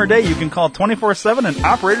time or day, you can call 24/7 and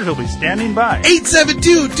operators will be standing by.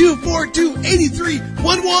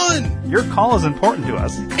 872-242-8311. Your call is important to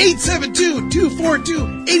us.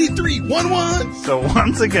 872-242-8311. So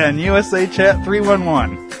once again, USA Chat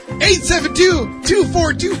 311.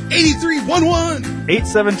 872-242-8311.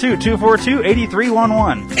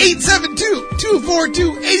 872-242-8311.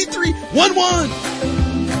 872-242-8311.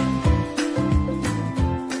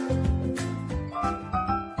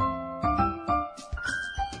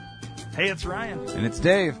 Hey, it's Ryan. And it's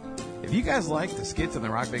Dave. If you guys like the skits on the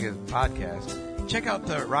Rock Vegas podcast, check out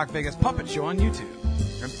the Rock Vegas Puppet Show on YouTube.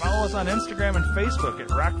 And follow us on Instagram and Facebook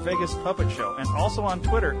at Rock Vegas Puppet Show, and also on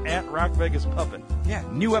Twitter at Rock Vegas Puppet. Yeah,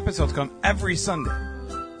 new episodes come every Sunday.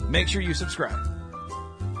 Make sure you subscribe.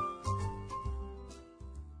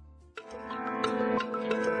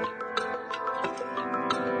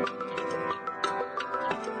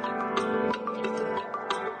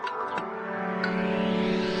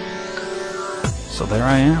 So there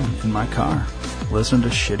I am in my car, listening to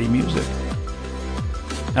shitty music.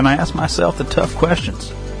 And I ask myself the tough questions.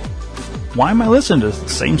 Why am I listening to the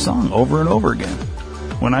same song over and over again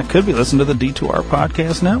when I could be listening to the D2R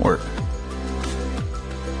Podcast Network?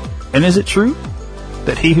 And is it true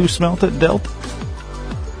that he who smelt it dealt it?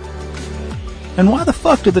 And why the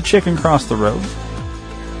fuck did the chicken cross the road?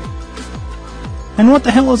 And what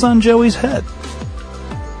the hell is on Joey's head?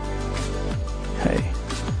 Hey,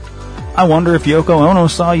 I wonder if Yoko Ono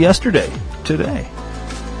saw yesterday, today.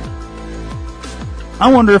 I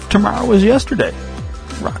wonder if tomorrow was yesterday.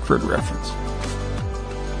 Rockford reference.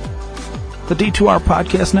 The D2R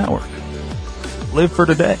Podcast Network. Live for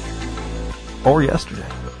today. Or yesterday.